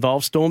get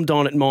involved. Storm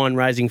Dine at Mine,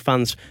 raising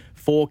funds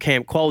for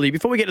Camp Quality.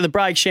 Before we get to the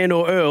break,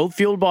 Shandor Earl,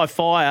 Fueled by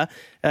Fire,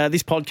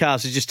 this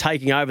podcast is just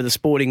taking over the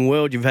sporting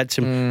world. You've had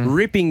some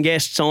ripping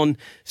guests on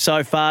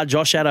so far.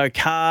 Josh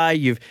Adokar,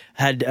 you've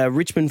had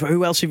Richmond.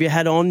 Who else have you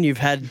had on? You've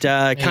had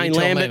Kane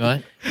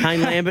Lambert.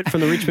 Kane Lambert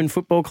from the Richmond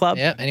Football Club.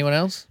 Yeah, anyone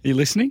else? Are you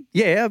listening?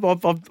 Yeah,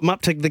 I'm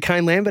up to the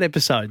Kane Lambert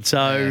episode.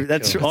 So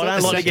that's cool. I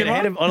don't like to get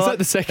ahead of. Is that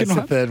the second one?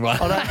 The third one.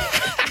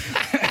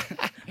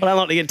 I don't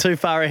like to get too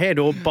far ahead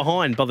or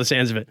behind by the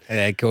sounds of it.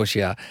 Yeah, of course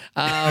you are.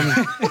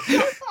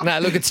 No,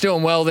 look, it's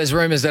doing well. There's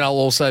rumours that I'll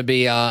also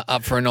be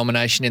up for a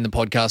nomination in the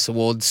Podcast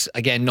Awards.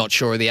 Again, not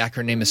sure of the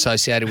acronym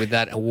associated with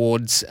that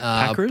awards.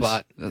 Packers?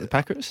 But The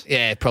Packers?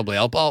 Yeah, probably.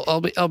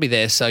 I'll be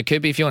there. So,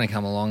 Cooper, if you want to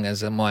come along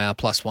as my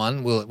plus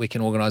one, we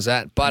can organise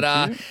that.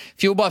 But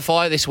Fueled by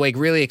Fire this week,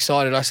 really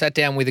excited. I sat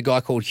down with a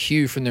guy called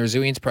Hugh from the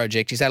Resilience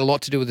Project. He's had a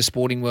lot to do with the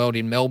sporting world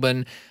in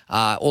Melbourne,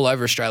 all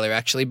over Australia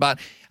actually. But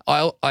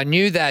I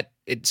knew that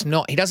it's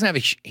not. He doesn't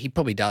have he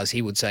probably does.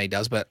 He would say he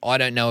does, but I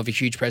don't know of a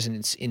huge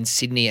presence in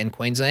Sydney and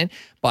Queensland.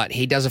 But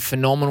he does a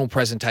phenomenal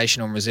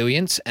presentation on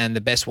resilience and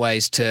the best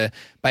ways to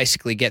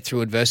basically get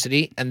through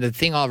adversity. And the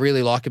thing I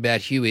really like about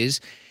Hugh is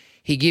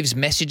he gives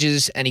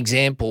messages and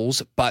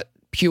examples, but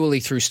purely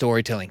through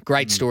storytelling.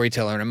 Great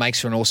storyteller, and it makes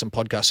for an awesome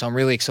podcast. So I'm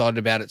really excited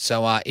about it.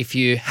 So if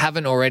you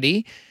haven't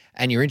already,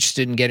 and you're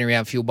interested in getting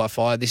around Fueled by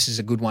Fire, this is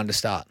a good one to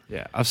start.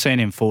 Yeah, I've seen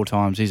him 4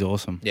 times. He's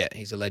awesome. Yeah,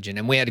 he's a legend.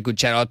 And we had a good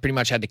chat. I pretty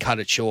much had to cut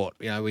it short.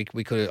 I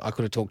could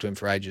have talked to him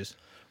for ages.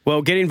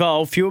 Well, get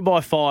involved. Fueled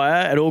by Fire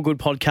at all good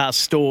podcast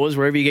stores,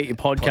 wherever you get your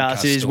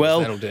podcasts is. Stores, well,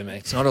 that'll do me.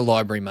 It's not a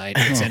library, mate.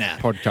 It's an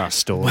app. Podcast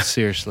stores,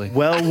 seriously.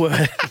 Well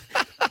worth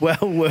well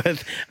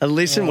worth a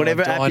listen.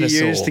 Whatever app you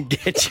dinosaur. use to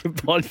get your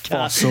podcast,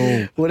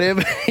 Fossil.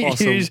 whatever you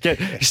Fossil. use, You're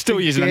still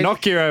using a get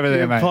Nokia over there,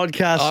 your mate.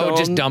 podcast. I would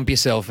just on. dump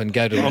yourself and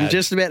go to I'm that.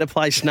 just about to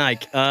play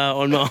Snake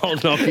on my old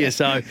Nokia,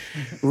 so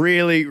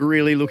really,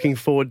 really looking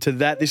forward to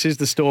that. This is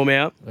the Storm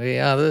Out. We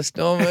are the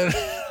Stormers.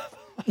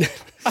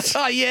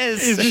 Oh,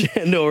 yes.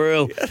 Shandor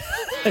Earl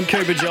and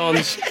Cooper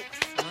Johns.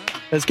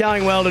 It's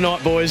going well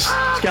tonight, boys.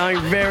 It's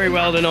going very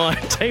well tonight.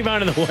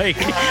 T-Bone of the Week.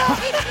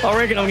 I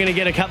reckon I'm going to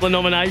get a couple of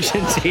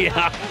nominations here.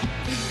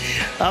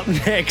 Up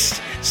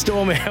next,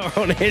 Storm Hour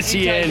on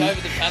SEN. over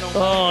the panel, mate.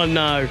 Oh,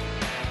 no.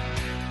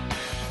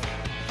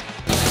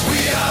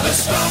 We are the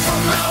storm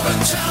from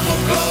Melbourne town.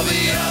 We'll blow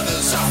the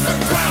others off the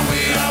ground.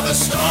 We are the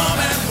storm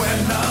and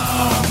we're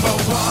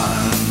number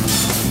one.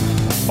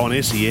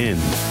 On SEN,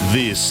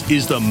 this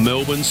is the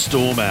Melbourne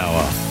Storm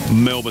Hour.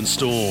 Melbourne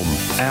Storm,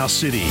 our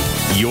city,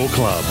 your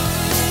club.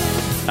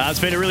 It's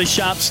been a really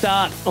sharp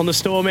start on the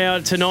Storm Hour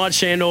tonight.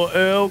 Shandor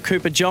Earl,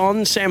 Cooper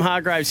John, Sam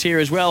Hargraves here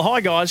as well.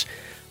 Hi, guys.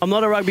 I'm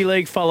not a rugby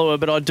league follower,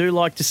 but I do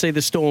like to see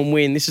the Storm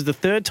win. This is the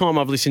third time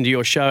I've listened to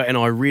your show, and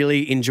I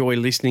really enjoy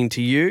listening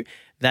to you.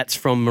 That's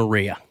from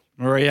Maria.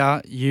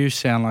 Maria, you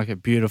sound like a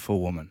beautiful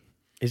woman.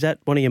 Is that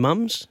one of your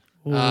mums?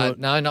 Or-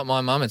 No, not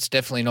my mum. It's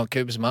definitely not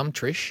Cooper's mum,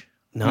 Trish.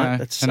 No, No,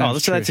 that's her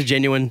name's that's a Trish.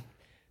 genuine.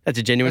 That's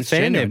a genuine That's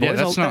fan genuine, there,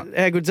 yeah, boys. that's not-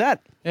 How good's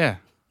that? Yeah.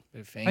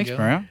 Bit of Thanks, fangirl.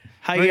 Maria.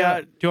 Hey,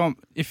 Maria,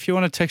 if you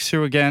want to text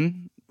her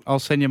again, I'll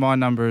send you my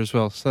number as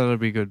well, so that'll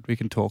be good. We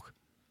can talk.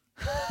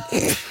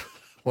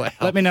 Well,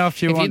 Let me know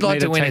if you want you'd like me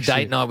to to win a text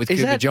date you. night with Is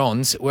Cooper that-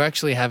 Johns, we're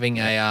actually having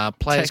a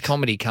players Text.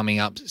 comedy coming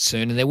up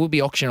soon, and there will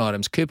be auction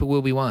items. Cooper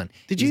will be one.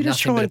 Did He's you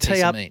just nothing try but and a piece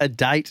tee of up meat. a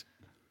date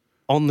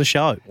on the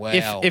show?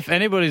 Wow. If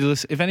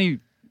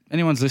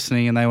anyone's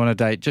listening and they want a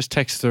date, just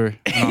text through.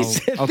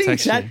 And I'll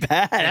text you. that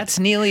bad? That's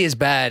nearly as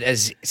bad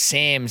as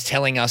Sam's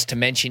telling us to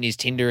mention his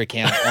Tinder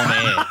account on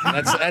air.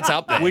 That's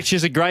up there. Which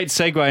is a great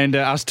segue into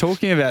us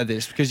talking about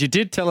this, because you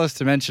did tell us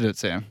to mention it,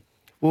 Sam,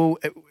 Well,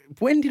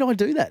 when did I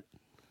do that?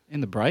 in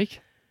the break.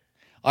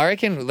 I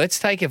reckon let's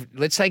take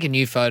a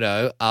new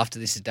photo after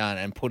this is done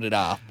and put it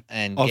up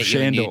and Of get you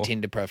a new Shandor.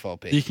 Tinder profile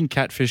pic. You can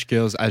catfish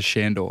girls as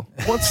Shandor.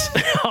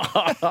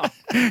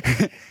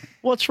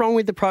 What's wrong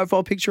with the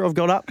profile picture I've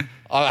got up?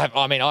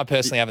 I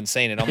personally haven't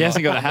seen it. He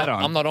hasn't got a hat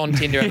on. I'm not on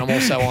Tinder, and I'm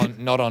also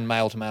not on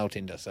male to male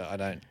Tinder, so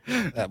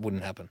that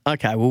wouldn't happen.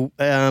 Okay, well,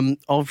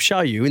 I'll show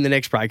you in the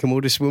next break, and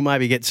we'll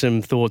maybe get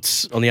some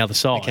thoughts on the other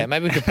side. Okay,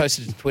 maybe we could post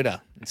it to Twitter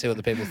and see what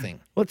the people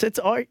think. Well,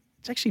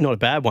 it's actually not a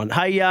bad one.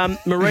 Hey,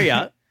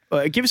 Maria,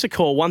 give us a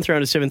call,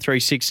 1300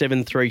 736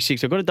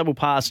 736. I've got a double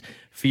pass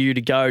for you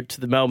to go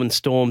to the Melbourne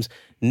Storm's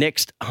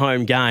next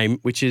home game,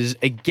 which is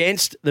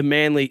against the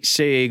Manly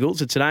Sea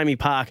Eagles. It's at Amy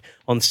Park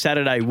on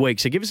Saturday week.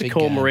 So give us a Big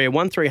call, game. Maria,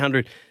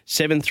 1300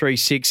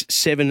 736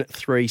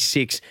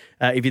 736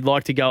 if you'd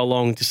like to go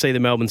along to see the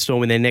Melbourne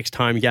Storm in their next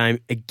home game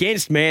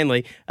against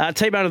Manly.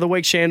 T-Bone of the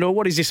Week, Shandor,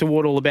 what is this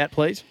award all about,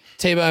 please?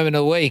 T-Bone of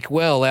the Week.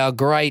 Well, our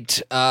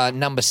great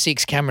number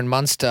 6, Cameron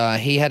Munster,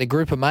 he had a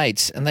group of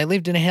mates and they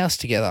lived in a house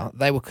together.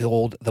 They were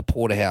called the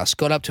Porterhouse.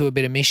 Got up to a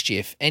bit of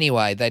mischief.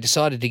 Anyway, they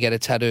decided to get a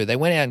tattoo. They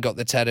went out and got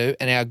the tattoo,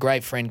 and our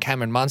great friend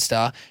Cameron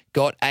Munster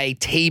got a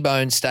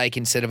T-bone steak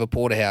instead of a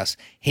Porterhouse.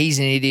 He's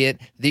an idiot.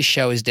 This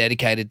show is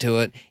dedicated to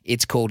it.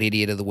 It's called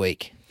Idiot of the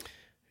Week.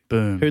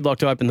 Boom. Who'd like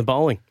to open the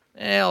bowling?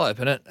 Yeah, I'll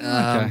open it.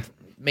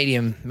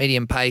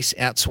 Medium pace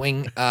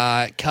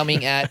outswing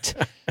coming at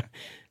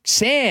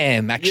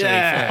Sam, actually,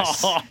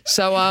 first.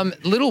 So a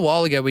little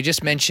while ago, we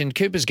just mentioned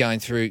Cooper's going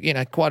through,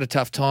 quite a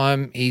tough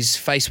time. He's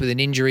faced with an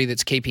injury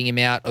that's keeping him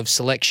out of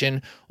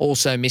selection.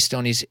 Also missed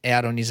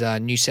out on his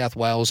New South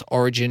Wales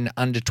Origin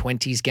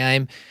under-20s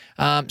game.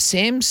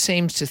 Sam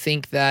seems to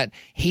think that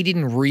he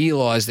didn't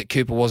realise that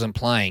Cooper wasn't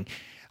playing.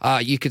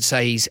 You could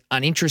say he's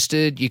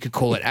uninterested. You could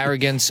call it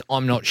arrogance.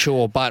 I'm not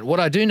sure. But what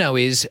I do know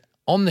is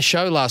on the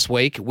show last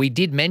week, we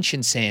did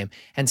mention Sam,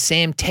 and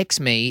Sam texted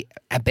me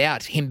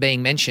about him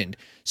being mentioned.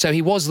 So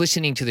he was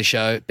listening to the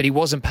show, but he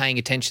wasn't paying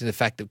attention to the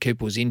fact that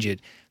Cooper was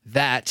injured.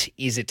 That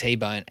is a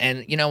T-bone.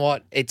 And you know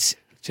what?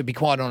 To be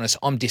quite honest,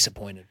 I'm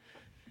disappointed.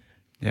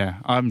 Yeah,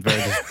 I'm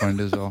very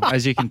disappointed as well,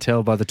 as you can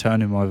tell by the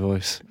tone in my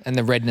voice. And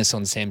the redness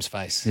on Sam's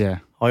face. Yeah.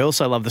 I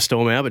also love the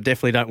Storm Hour, but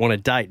definitely don't want to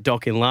date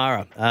Doc in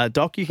Lara.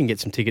 Doc, you can get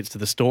some tickets to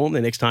the Storm,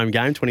 their next home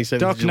game, 27th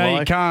Doc, of July. no,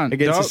 you can't.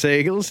 Against Doc, the Sea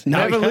Eagles. No,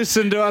 Never you can't.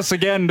 listen to us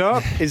again,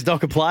 Doc. Is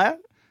Doc a player?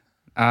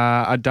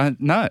 I don't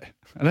know.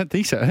 I don't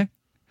think so.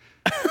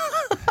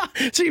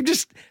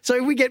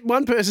 So we get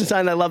one person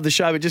saying they love the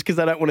show, but just because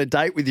they don't want to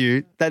date with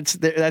you, that's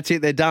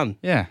it. They're done.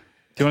 Yeah.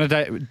 Do you want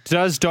to date?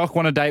 Does Doc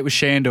want to date with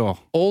Shandor?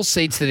 All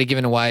seats that are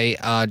given away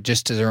are,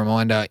 just as a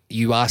reminder,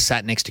 you are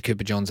sat next to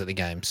Cooper Johns at the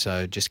game.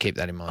 So just keep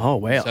that in mind. Oh,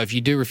 wow. So if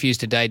you do refuse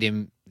to date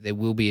him, there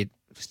will be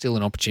still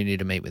an opportunity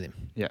to meet with him.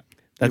 Yeah.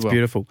 That's You will.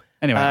 beautiful.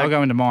 Anyway, I'll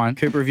go into mine.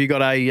 Cooper, have you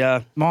got a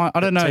I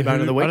don't know.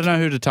 T-bone of the I week? don't know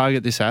who to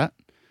target this at,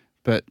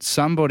 but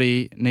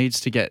somebody needs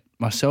to get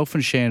myself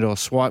and Shandor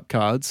swipe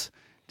cards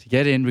to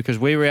get in because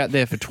we were out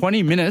there for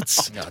 20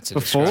 minutes No, it's a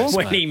before. disgrace,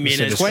 mate. 20 It's a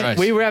minutes. disgrace.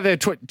 We were out there.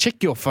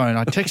 Check your phone.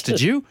 I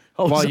texted you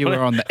while you were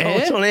on the I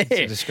was air. on air. It's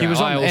a disgrace. He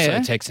was on I also air.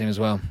 texted him as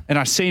well. And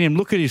I seen him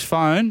look at his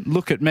phone,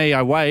 look at me.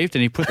 I waved,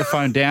 and he put the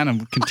phone down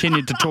and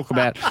continued to talk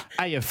about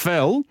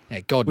AFL,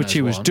 Yeah, God which knows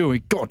he was what.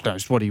 doing. God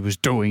knows what he was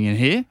doing in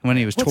here when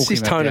he was What's talking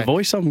his about tone the, of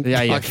voice? the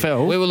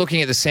AFL. We were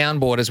looking at the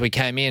soundboard as we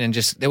came in, and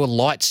just there were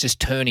lights just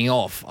turning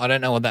off. I don't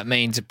know what that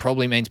means. It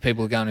probably means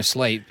people are going to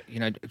sleep,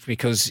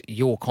 because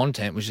your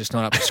content was just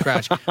not up to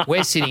scratch.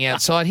 We're sitting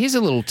outside. Here's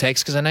a little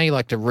text because I know you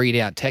like to read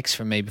out text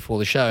from me before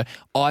the show.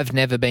 I've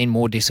never been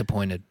more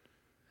disappointed.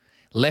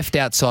 Left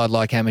outside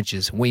like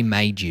amateurs. We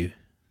made you.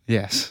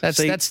 Yes. That's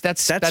See, that's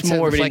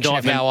more a of an reflection of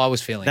indictment. how I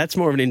was feeling. That's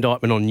more of an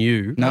indictment on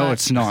you. No,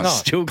 it's not.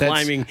 Still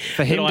That's- claiming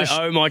for him that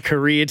I owe my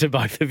career to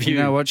both of you.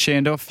 You know what,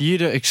 Shandor? For you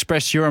to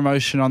express your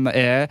emotion on the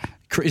air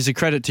is a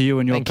credit to you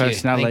and your Thank you.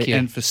 personality. Thank you.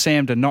 And for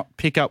Sam to not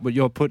pick up what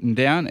you're putting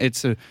down,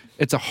 it's a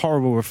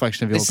horrible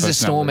reflection of your This is personality.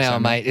 a storm hour,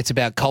 Sam. mate. It's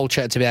about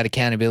culture. It's about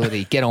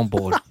accountability. Get on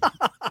board.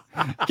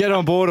 Get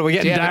on board or we're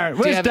getting Do you have Darren. a- do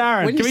you Where's have a-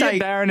 Darren? When Can you we say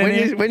get Darren in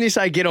here? when you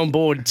say get on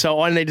board, so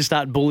I need to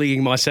start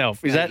bullying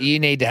myself. Is that You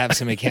need to have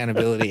some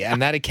accountability,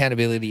 and that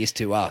accountability is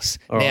to us.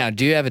 Now,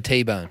 do you have a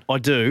T-bone? I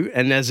do,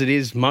 and as it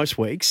is most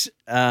weeks,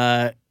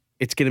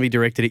 it's going to be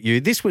directed at you.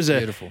 This was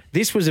Beautiful.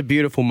 This was a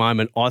beautiful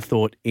moment, I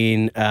thought,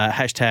 in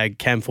hashtag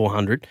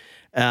Cam400.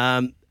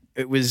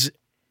 It was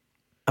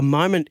a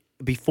moment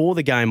before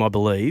the game, I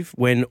believe,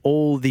 when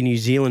all the New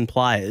Zealand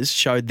players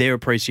showed their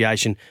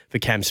appreciation for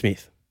Cam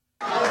Smith.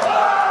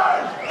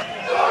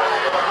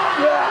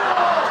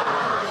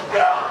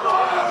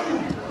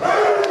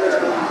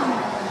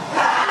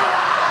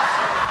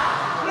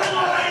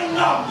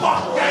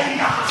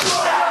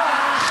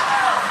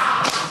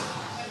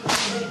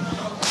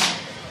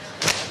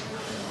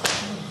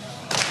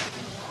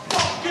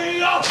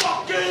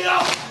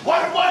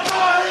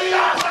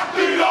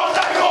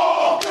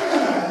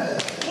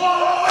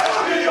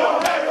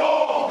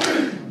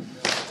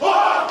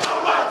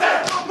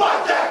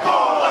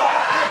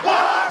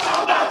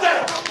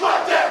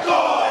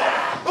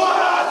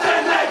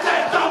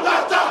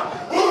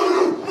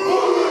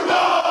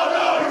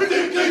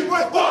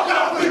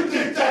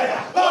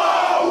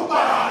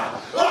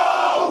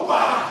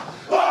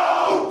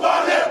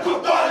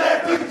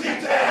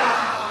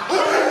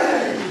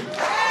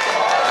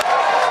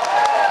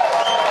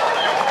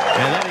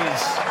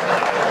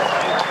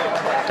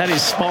 That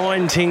is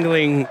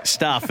spine-tingling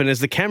stuff. And as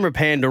the camera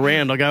panned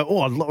around, I go,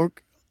 oh,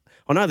 look,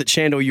 I know that,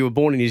 Shandor, you were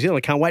born in New Zealand.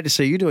 I can't wait to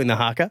see you doing the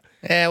haka.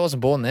 Yeah, I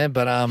wasn't born there,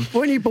 but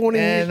When you born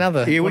in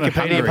another Your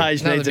Wikipedia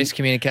page another needs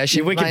miscommunication.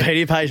 Your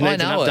Wikipedia page I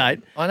needs an know update.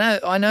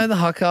 it. I know the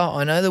haka.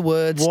 I know the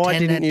words. Why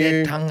didn't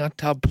you?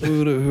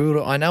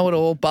 I know it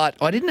all, but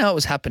I didn't know it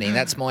was happening.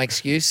 That's my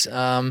excuse.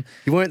 You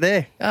weren't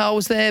there. I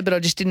was there, but I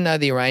just didn't know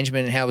the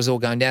arrangement and how it was all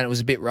going down. It was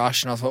a bit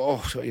rushed, and I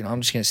thought,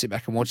 I'm just going to sit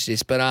back and watch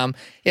this. But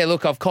yeah,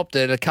 look, I've copped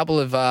it. A couple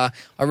of I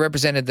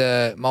represented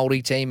the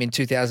Māori team in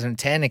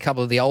 2010. A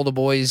couple of the older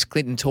boys,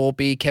 Clinton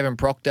Torpy, Kevin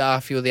Proctor,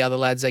 a few of the other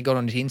lads, they got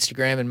onto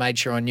Instagram and made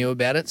sure I knew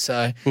about it.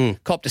 So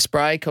copped a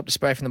spray from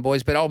the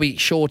boys. But I'll be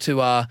sure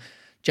to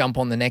jump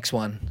on the next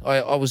one.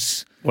 I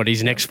was What,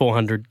 his next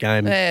 400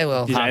 game? yeah,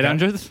 well, His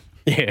 800th?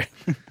 Yeah.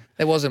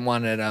 there wasn't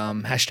one at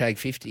hashtag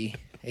 50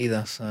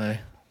 either, so I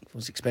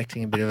was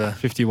expecting a bit of a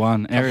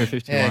 51. Area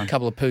 51. yeah, a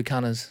couple of poo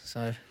cunners.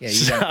 So yeah, you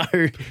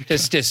So,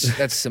 just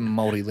that's some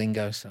Māori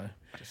lingo. So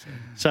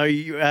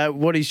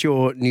what is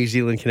your New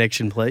Zealand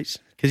connection, please?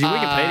 Because your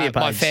Wikipedia page.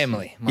 my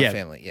family,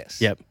 Yep.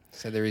 yes. Yep.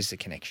 So there is the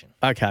connection.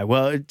 Okay,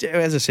 well,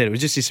 as I said, it was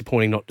just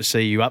disappointing not to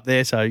see you up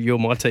there, so you're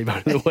my T-bone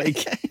of the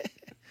week.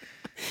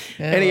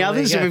 Any well,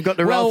 others there that you we've go. got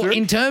to roll Well, through?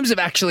 in terms of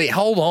actually,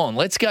 hold on,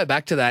 let's go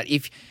back to that.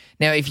 If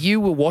you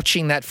were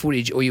watching that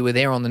footage or you were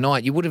there on the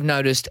night, you would have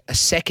noticed a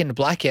second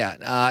blackout.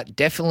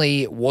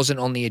 Definitely wasn't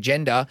on the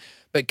agenda.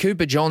 But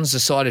Cooper Johns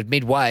decided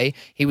midway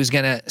he was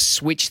going to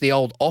switch the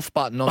old off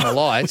button on the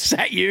lights. Was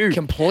that you?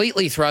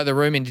 Completely throw the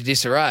room into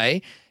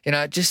disarray.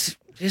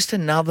 Just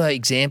another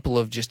example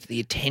of just the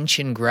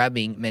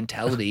attention-grabbing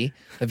mentality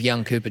of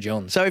young Cooper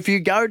Johns. So if you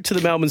go to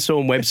the Melbourne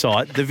Storm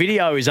website, the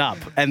video is up,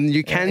 and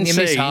you can and you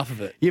see miss half of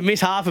it. You miss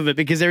half of it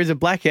because there is a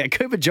blackout.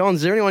 Cooper Johns,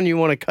 is there anything you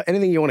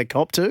want to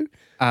cop to?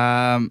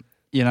 I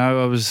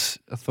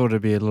thought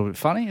it'd be a little bit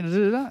funny to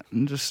do that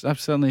and just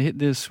accidentally hit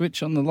the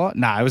switch on the light.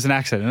 No, it was an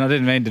accident. I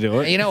didn't mean to do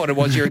it. You know what it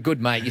was? You're a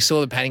good mate. You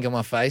saw the panic on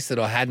my face that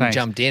I hadn't Thanks.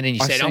 jumped in, and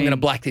you I said, I'm seen- going to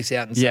black this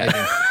out and save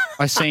him.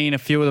 I seen a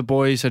few of the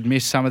boys had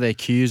missed some of their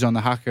cues on the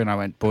haka, and I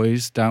went,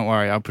 boys, don't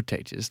worry, I'll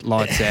protect you.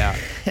 Lights out.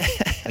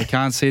 They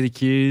can't see the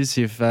cues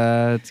if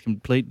it's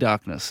complete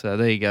darkness. So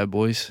there you go,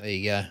 boys. There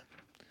you go.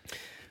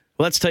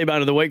 Well, that's T-Bone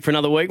of the week for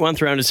another week.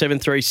 1300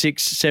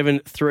 736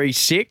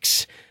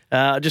 736.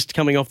 Just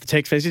coming off the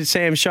text message,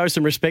 Sam, show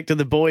some respect to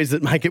the boys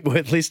that make it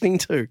worth listening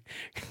to.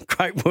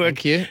 Great work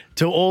Thank you.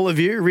 to all of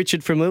you.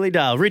 Richard from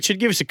Lilydale. Richard,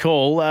 give us a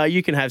call.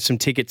 You can have some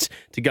tickets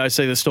to go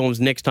see the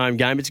Storm's next home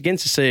game. It's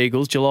against the Sea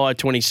Eagles, July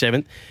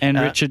 27th. And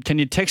Richard, can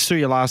you text through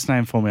your last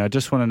name for me? I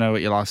just want to know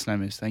what your last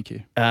name is. Thank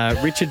you.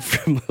 Richard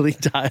from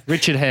Lilydale.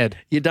 Richard Head.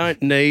 You don't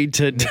need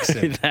to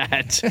do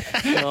that.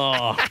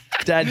 Oh,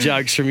 dad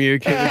jokes from you,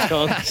 Kevin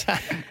Johns.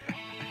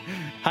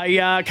 Hey,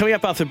 coming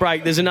up after the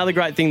break, there's another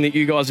great thing that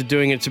you guys are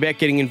doing. It's about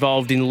getting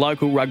involved in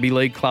local rugby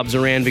league clubs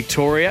around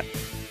Victoria.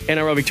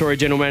 NRL Victoria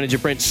General Manager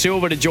Brent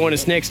Silver to join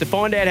us next to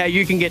find out how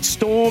you can get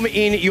Storm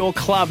in your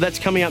club. That's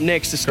coming up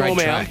next to Storm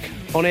Great Hour track.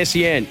 on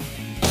SEN.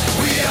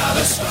 We are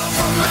the Storm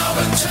from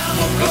Melbourne town.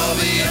 We'll blow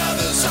the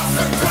others off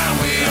the ground.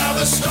 We are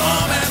the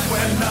Storm and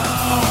we're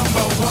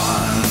number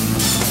one.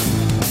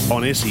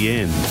 On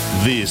SEN,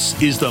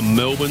 this is the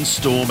Melbourne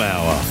Storm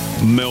Hour.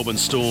 Melbourne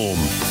Storm,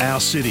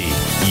 our city,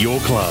 your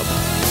club.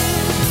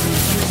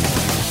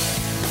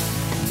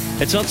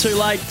 It's not too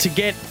late to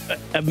get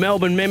a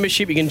Melbourne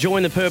membership. You can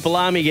join the Purple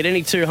Army, get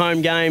any 2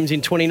 home games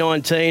in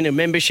 2019, a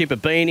membership, a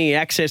beanie,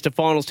 access to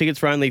finals tickets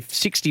for only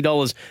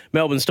 $60.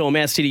 Melbourne Storm,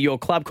 our city, your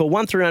club. Call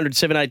 1300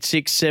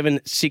 786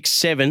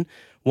 767,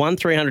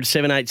 1300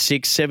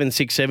 786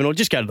 767, or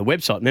just go to the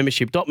website,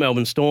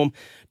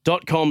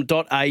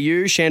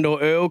 membership.melbournestorm.com.au.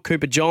 Shandor Earl,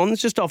 Cooper Johns,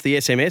 just off the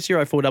SMS,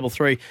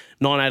 0433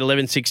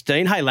 9811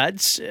 16. Hey,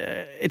 lads,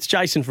 it's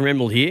Jason from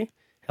Emerald here.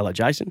 Hello,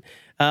 Jason.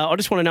 I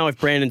just want to know if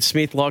Brandon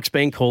Smith likes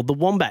being called the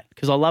Wombat,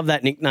 because I love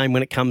that nickname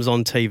when it comes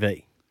on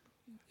TV.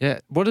 Yeah.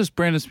 What does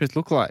Brandon Smith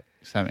look like,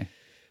 Sammy?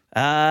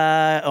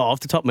 Off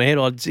the top of my head,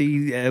 I'd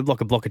see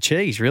like a block of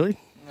cheese, really.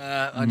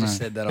 I just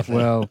said that off.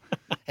 Well,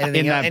 in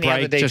that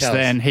break just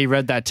then, he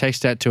read that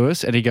text out to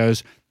us and he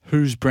goes,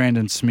 "Who's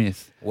Brandon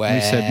Smith?" Wow. And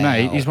he said,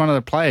 "Mate, he's one of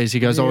the players." He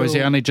goes, "Oh, has he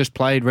only just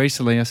played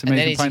recently?" I said, And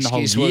 "Mate, then he's been his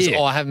playing the excuse whole was, year."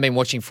 "Oh, I haven't been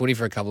watching footy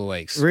for a couple of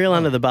weeks." Real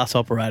under the bus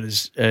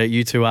operators,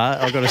 you two are,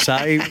 I've got to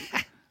say.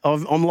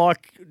 I'm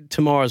like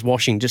tomorrow's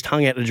washing, just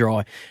hung out to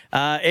dry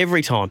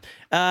every time.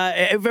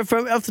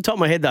 From off the top of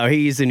my head, though,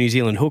 he is the New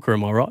Zealand hooker,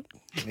 am I right?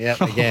 Yeah,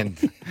 again.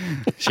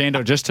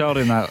 Shandor just told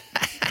him that.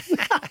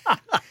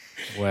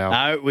 Wow.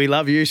 No, we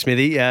love you,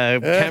 Smithy,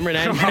 Cameron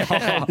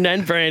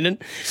and Brandon.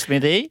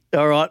 Smithy.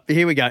 All right,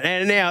 here we go.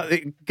 And now,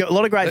 got a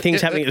lot of great things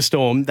happening at the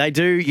Storm.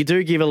 You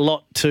do give a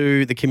lot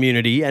to the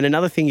community. And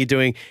another thing you're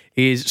doing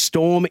is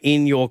Storm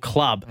in your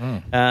club.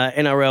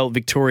 NRL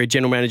Victoria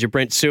General Manager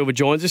Brent Silver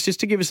joins us just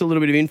to give us a little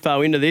bit of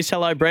info into this.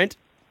 Hello, Brent.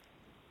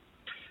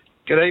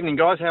 Good evening,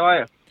 guys. How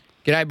are you?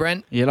 G'day,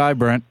 Brent. Hello,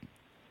 Brent.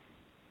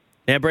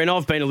 Now, Brent,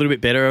 I've been a little bit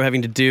better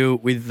having to deal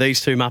with these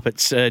two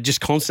Muppets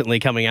just constantly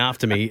coming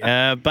after me.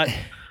 But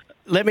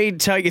let me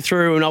take you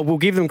through, and I will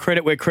give them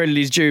credit where credit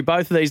is due.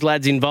 Both of these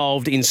lads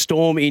involved in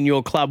Storm in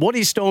your club. What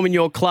is Storm in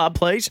your club,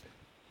 please?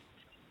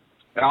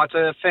 It's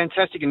a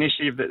fantastic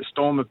initiative that the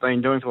Storm have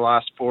been doing for the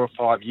last 4 or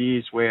 5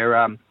 years, where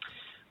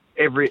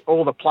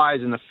all the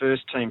players in the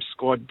first team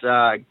squad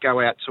go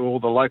out to all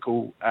the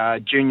local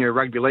junior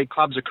rugby league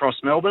clubs across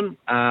Melbourne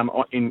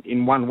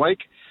in 1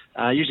 week.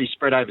 Usually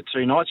spread over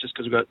 2 nights just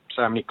because we've got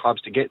so many clubs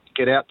to get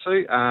out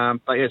to.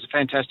 But yeah, it's a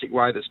fantastic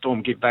way that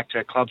Storm give back to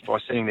our clubs by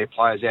sending their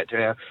players out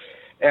to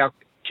our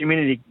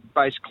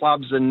community-based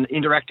clubs and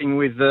interacting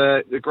with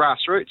the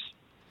grassroots.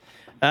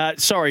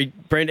 Sorry,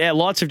 Brent, our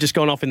lights have just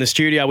gone off in the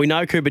studio. We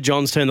know Cooper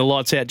Johns turned the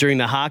lights out during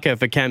the haka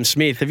for Cam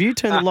Smith. Have you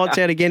turned the lights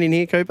out again in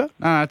here, Cooper?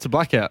 No, it's a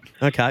blackout.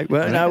 Okay,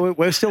 well, no,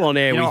 we're still on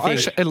air.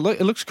 Actually, it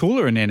looks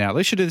cooler in there now.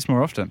 They should do this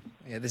more often.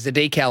 Yeah, there's a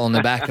decal on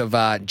the back of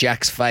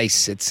Jack's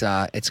face. It's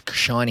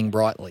shining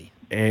brightly.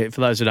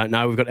 For those who don't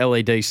know, we've got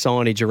LED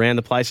signage around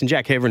the place. And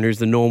Jack Heverin, who's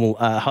the normal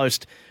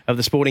host of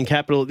the Sporting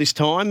Capital at this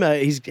time,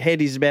 his head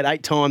is about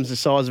 8 times the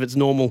size of its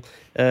normal...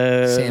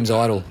 Sam's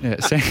idol. Yeah,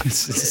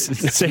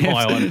 Sam's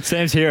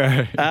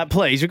hero.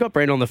 Please, we've got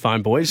Brent on the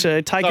phone, boys.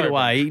 Take it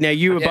away. Now,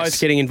 you were both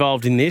getting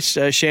involved in this.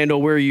 Shandor,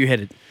 where are you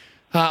headed?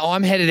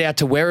 I'm headed out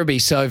to Werribee,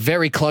 so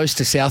very close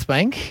to South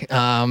Bank.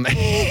 It'll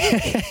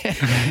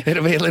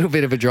be a little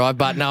bit of a drive,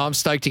 but no, I'm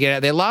stoked to get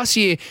out there. Last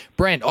year,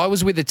 Brent, I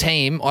was with the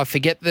team. I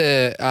forget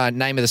the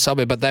name of the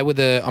suburb, but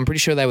I'm pretty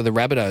sure they were the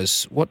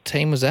Rabbitohs. What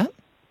team was that?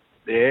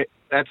 Yeah,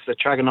 that's the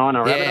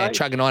Truganina Rabbitohs. Yeah,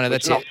 Truganina,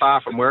 that's not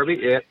far from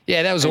Werribee, yeah.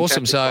 Yeah, that was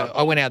awesome. So club.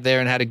 I went out there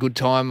and had a good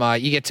time.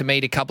 You get to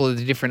meet a couple of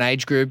the different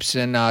age groups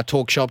and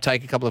talk shop,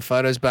 take a couple of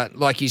photos. But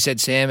like you said,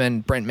 Sam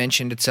and Brent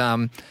mentioned, it's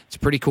a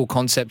pretty cool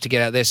concept to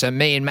get out there. So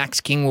me and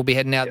Max King will be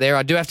heading out there.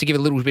 I do have to give a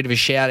little bit of a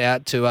shout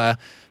out to a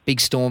big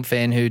Storm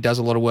fan who does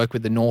a lot of work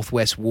with the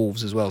Northwest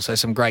Wolves as well. So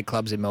some great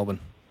clubs in Melbourne.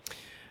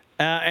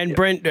 And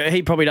Brent,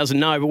 he probably doesn't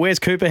know, but where's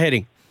Cooper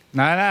heading?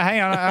 No,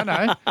 hang on, I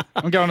know.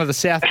 I'm going to the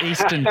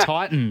Southeastern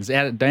Titans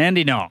out at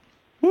Dandenong.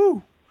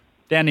 Woo!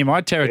 Down near my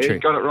territory. Yeah, you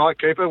got it right,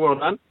 Cooper. Well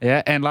done.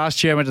 Yeah, and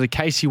last year I went to the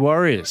Casey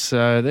Warriors,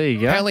 so there you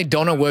go. Apparently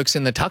Donna works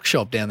in the tuck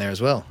shop down there as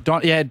well.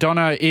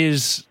 Donna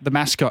is the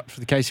mascot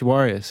for the Casey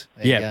Warriors.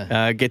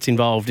 Gets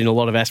involved in a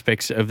lot of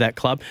aspects of that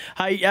club.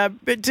 Hey,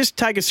 but just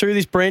take us through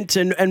this, Brent,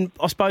 and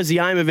I suppose the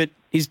aim of it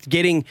is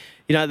getting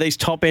these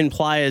top-end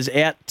players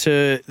out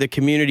to the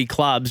community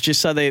clubs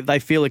just so they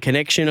feel a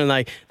connection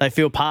and they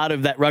feel part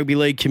of that rugby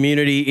league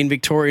community in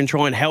Victoria and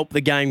try and help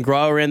the game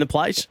grow around the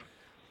place?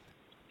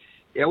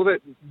 Yeah, well,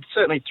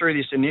 certainly through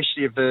this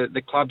initiative,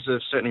 the clubs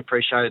have certainly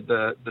appreciated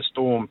the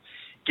Storm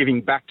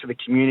giving back to the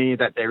community,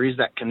 that there is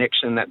that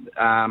connection, and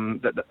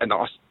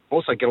I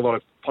also get a lot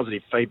of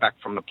positive feedback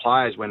from the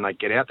players when they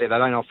get out there. They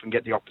don't often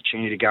get the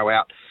opportunity to go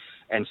out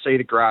and see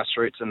the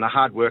grassroots and the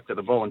hard work that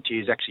the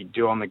volunteers actually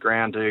do on the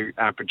ground to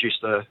produce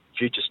the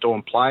future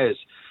Storm players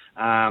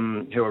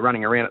who are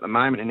running around at the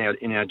moment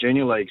in our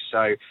junior leagues.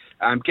 So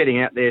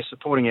getting out there,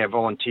 supporting our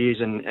volunteers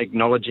and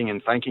acknowledging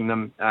and thanking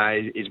them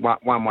is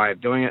one way of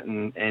doing it,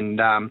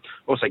 and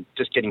also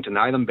just getting to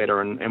know them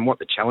better and what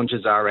the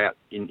challenges are out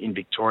in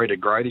Victoria to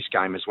grow this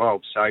game as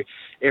well. So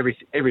every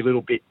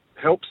little bit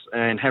helps,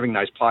 and having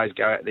those players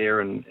go out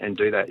there and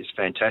do that is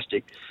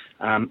fantastic.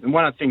 And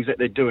one of the things that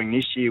they're doing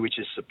this year, which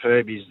is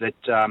superb, is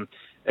that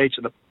each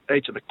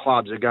of the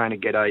clubs are going to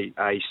get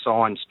a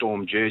signed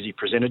Storm jersey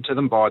presented to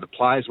them by the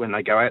players when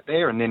they go out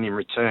there, and then in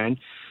return,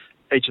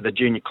 each of the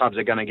junior clubs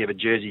are going to give a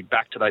jersey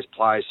back to those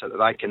players so that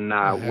they can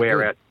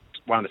wear out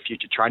one of the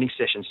future training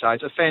sessions. So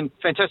it's a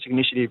fantastic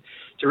initiative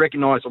to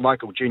recognise the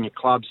local junior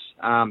clubs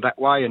that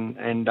way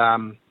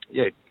and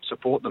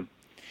support them.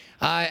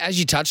 As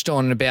you touched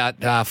on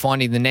about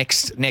finding the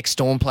next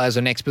Storm players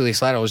or next Billy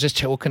Slater, I was just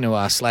talking to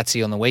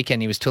Slatsy on the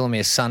weekend. He was telling me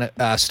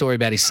a story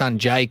about his son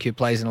Jake, who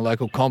plays in a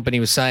local comp, and he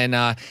was saying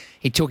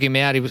he took him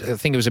out. I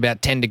think it was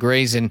about 10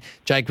 degrees, and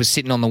Jake was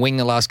sitting on the wing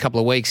the last couple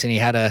of weeks, and he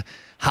had a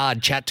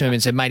hard chat to him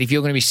and said, mate, if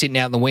you're going to be sitting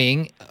out in the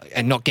wing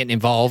and not getting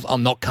involved,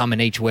 I'm not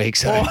coming each week.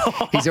 So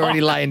he's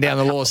already laying down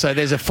the law. So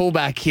there's a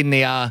fullback in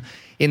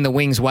the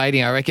wings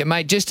waiting, I reckon.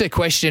 Mate, just a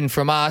question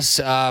from us,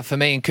 for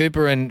me and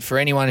Cooper, and for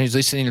anyone who's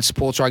listening to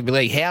Sports Rugby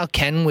League. How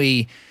can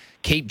we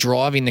keep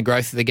driving the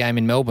growth of the game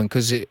in Melbourne?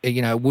 Because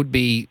it would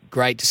be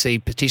great to see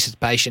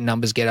participation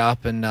numbers get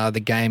up and the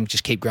game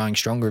just keep growing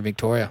stronger in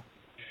Victoria.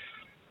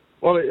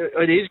 Well,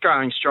 it is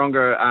growing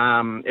stronger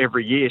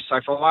every year.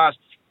 So for the last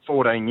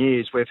 14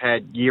 years, we've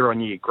had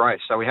year-on-year growth.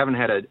 So we haven't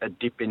had a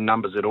dip in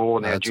numbers at all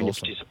in our junior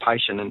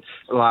participation. And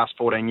for the last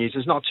 14 years,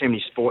 there's not too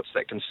many sports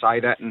that can say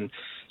that. And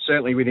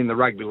certainly within the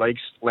rugby league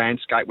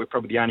landscape, we're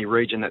probably the only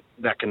region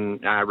that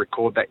can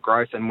record that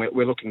growth. And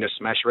we're looking to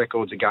smash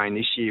records again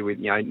this year with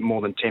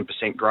more than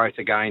 10% growth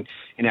again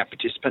in our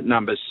participant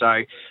numbers.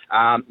 So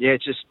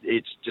it's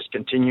just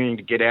continuing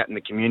to get out in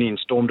the community, and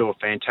Storm do a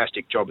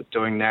fantastic job at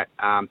doing that.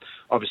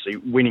 Obviously,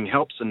 winning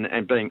helps, and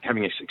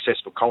having a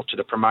successful culture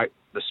to promote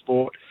the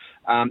sport.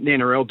 The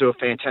NRL do a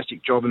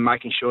fantastic job in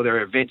making sure there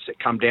are events that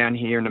come down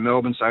here into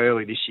Melbourne. So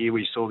early this year,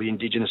 we saw the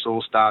Indigenous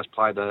All-Stars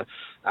play the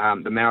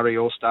Maori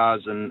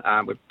All-Stars, and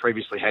we've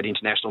previously had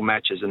international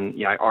matches and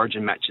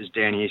origin matches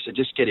down here. So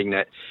just getting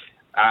that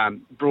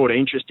broad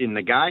interest in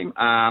the game.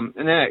 And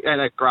then at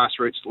a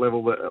grassroots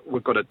level,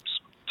 we've got a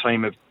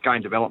team of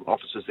game development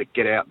officers that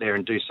get out there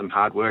and do some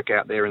hard work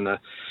out there in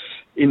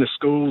the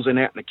schools and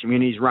out in the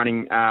communities,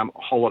 running a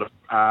whole lot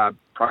of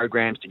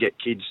programs to get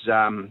kids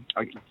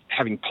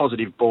having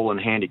positive ball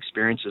and hand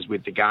experiences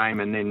with the game,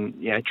 and then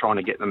trying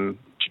to get them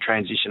to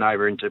transition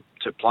over into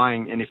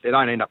playing. And if they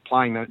don't end up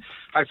playing, then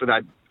hopefully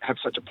they have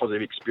such a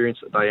positive experience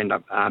that they end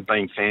up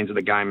being fans of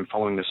the game and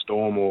following the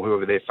Storm or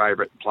whoever their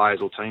favourite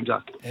players or teams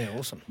are. Yeah,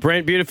 awesome.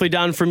 Brent, beautifully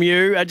done from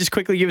you. Just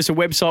quickly give us a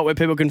website where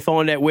people can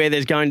find out where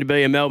there's going to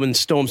be a Melbourne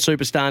Storm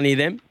superstar near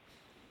them.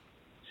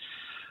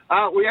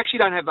 We actually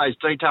don't have those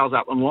details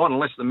up online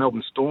unless the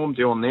Melbourne Storm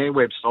do on their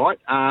website.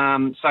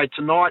 So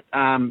tonight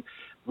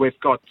we've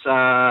got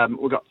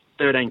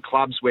 13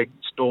 clubs where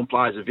Storm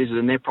players have visited,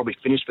 and they're probably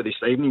finished for this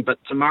evening. But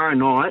tomorrow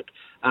night,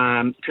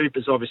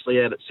 Cooper's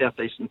obviously out at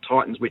Southeastern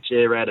Titans, which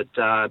they're out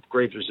at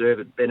Greaves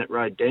Reserve at Bennett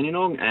Road,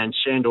 Dandenong, and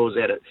Shandor's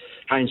out at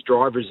Haynes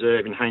Drive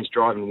Reserve in Haynes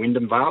Drive in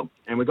Wyndham Vale.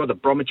 And we've got the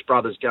Bromwich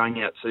brothers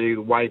going out to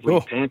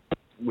Waverley Panthers,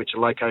 which are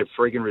located at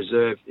Freegan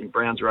Reserve in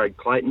Browns Road,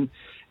 Clayton.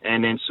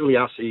 And then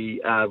Suliasi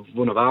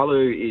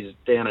Vunavalu is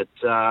down at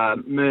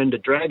Mernda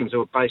Dragons,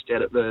 who are based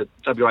out at the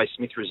WA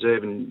Smith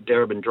Reserve in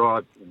Darebin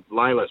Drive,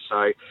 Layla.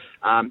 So,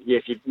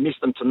 if you've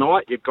missed them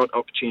tonight, you've got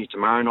opportunity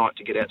tomorrow night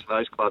to get out to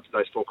those clubs,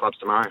 those 4 clubs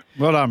tomorrow.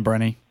 Well done,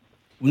 Brenny.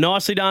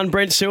 Nicely done,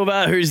 Brent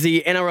Silver, who's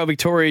the NRL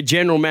Victoria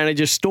General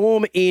Manager.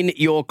 Storm in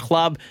your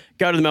club.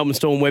 Go to the Melbourne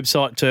Storm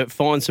website to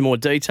find some more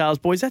details.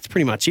 Boys, that's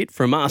pretty much it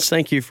from us.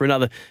 Thank you for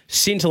another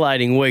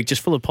scintillating week,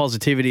 just full of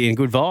positivity and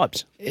good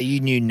vibes. You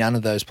knew none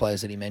of those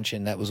players that he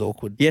mentioned. That was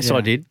awkward. Yes,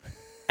 I did.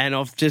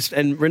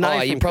 And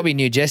Renee. You probably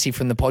knew Jesse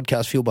from the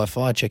podcast Fuel by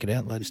Fire. Check it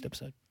out, latest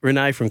episode.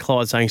 Renee from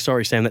Clyde saying,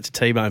 sorry, Sam, that's a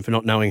T-bone for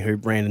not knowing who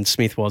Brandon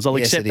Smith was. I'll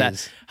accept that.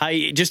 Is.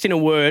 Hey, just in a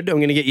word, I'm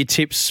going to get your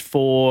tips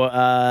for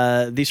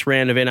this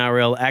round of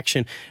NRL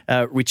action,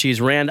 which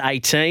is round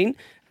 18.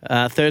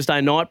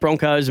 Thursday night,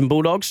 Broncos and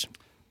Bulldogs.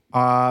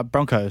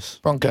 Broncos.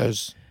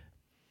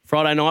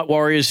 Friday night,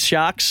 Warriors,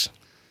 Sharks.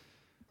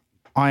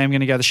 I am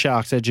going to go the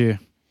Sharks. They're due.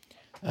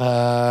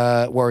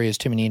 Warriors,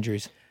 too many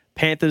injuries.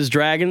 Panthers,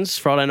 Dragons,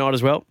 Friday night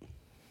as well.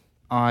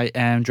 I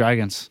am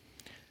Dragons.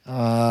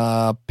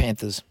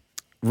 Panthers.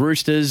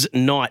 Roosters,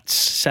 Knights,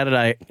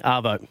 Saturday,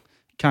 Arvo.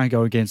 Can't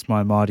go against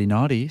my mighty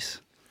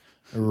Knighties.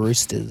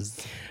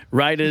 Roosters.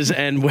 Raiders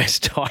and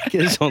West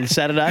Tigers on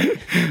Saturday.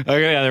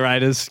 Okay, the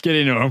Raiders. Get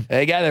into them.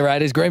 There you go, the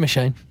Raiders. Green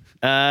Machine.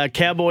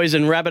 Cowboys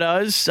and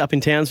Rabbitohs up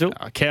in Townsville.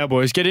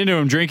 Cowboys. Get into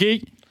them,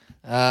 Drinky.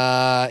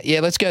 Yeah,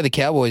 let's go the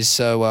Cowboys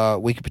so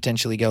we could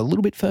potentially go a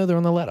little bit further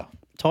on the ladder.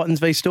 Titans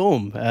v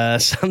Storm,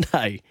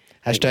 Sunday.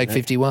 Hashtag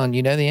 51.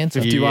 You know the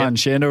answer. 51,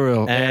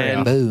 Shandaril.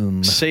 And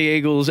Boom. Sea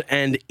Eagles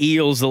and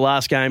Eels, the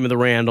last game of the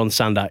round on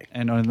Sunday.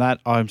 And on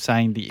that, I'm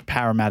saying the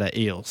Parramatta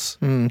Eels.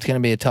 It's going to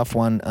be a tough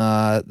one.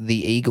 The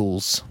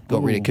Eagles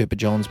got rid of Cooper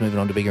Johns, moving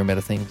on to bigger and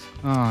better things.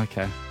 Oh,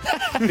 okay.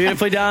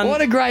 Beautifully done.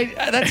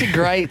 That's a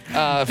great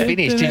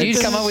finish. Did you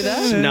come up with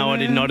that? No, I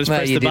did not. Just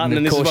press the button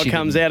and this is what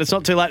comes out. It's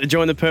not too late to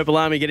join the Purple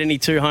Army. Get any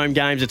 2 home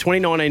games, a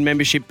 2019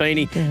 membership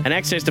beanie and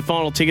access to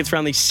final tickets for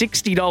only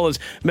 $60.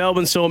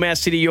 Melbourne Storm, our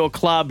city, your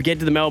club. Get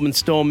to the Melbourne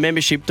Storm,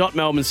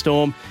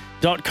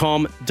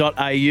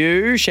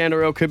 membership.melbournestorm.com.au.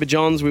 Shandaril, Cooper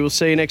Johns, we will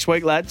see you next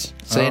week, lads.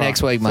 See you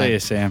next week, mate. See you,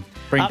 Sam.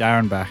 Bring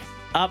Darren back.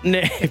 Up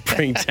next,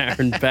 bring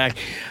Darren back.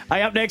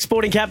 Hey, up next,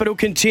 Sporting Capital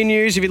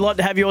continues. If you'd like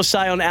to have your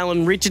say on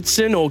Alan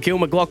Richardson or Gil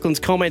McLaughlin's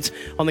comments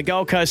on the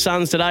Gold Coast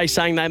Suns today,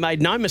 saying they made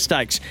no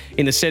mistakes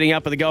in the setting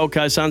up of the Gold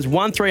Coast Suns,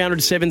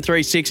 1300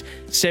 736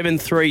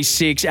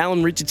 736.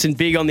 Alan Richardson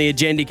big on the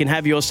agenda. You can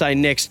have your say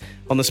next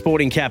on the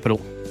Sporting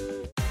Capital.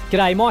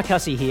 G'day, Mike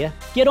Hussey here.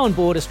 Get on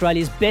board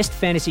Australia's best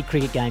fantasy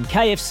cricket game,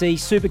 KFC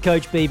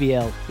Supercoach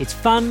BBL. It's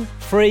fun,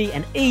 free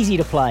and easy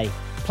to play.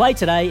 Play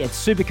today at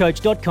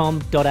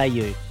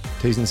supercoach.com.au.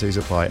 T's and C's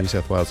apply. New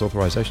South Wales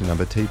authorisation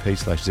number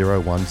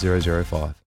TP/01005.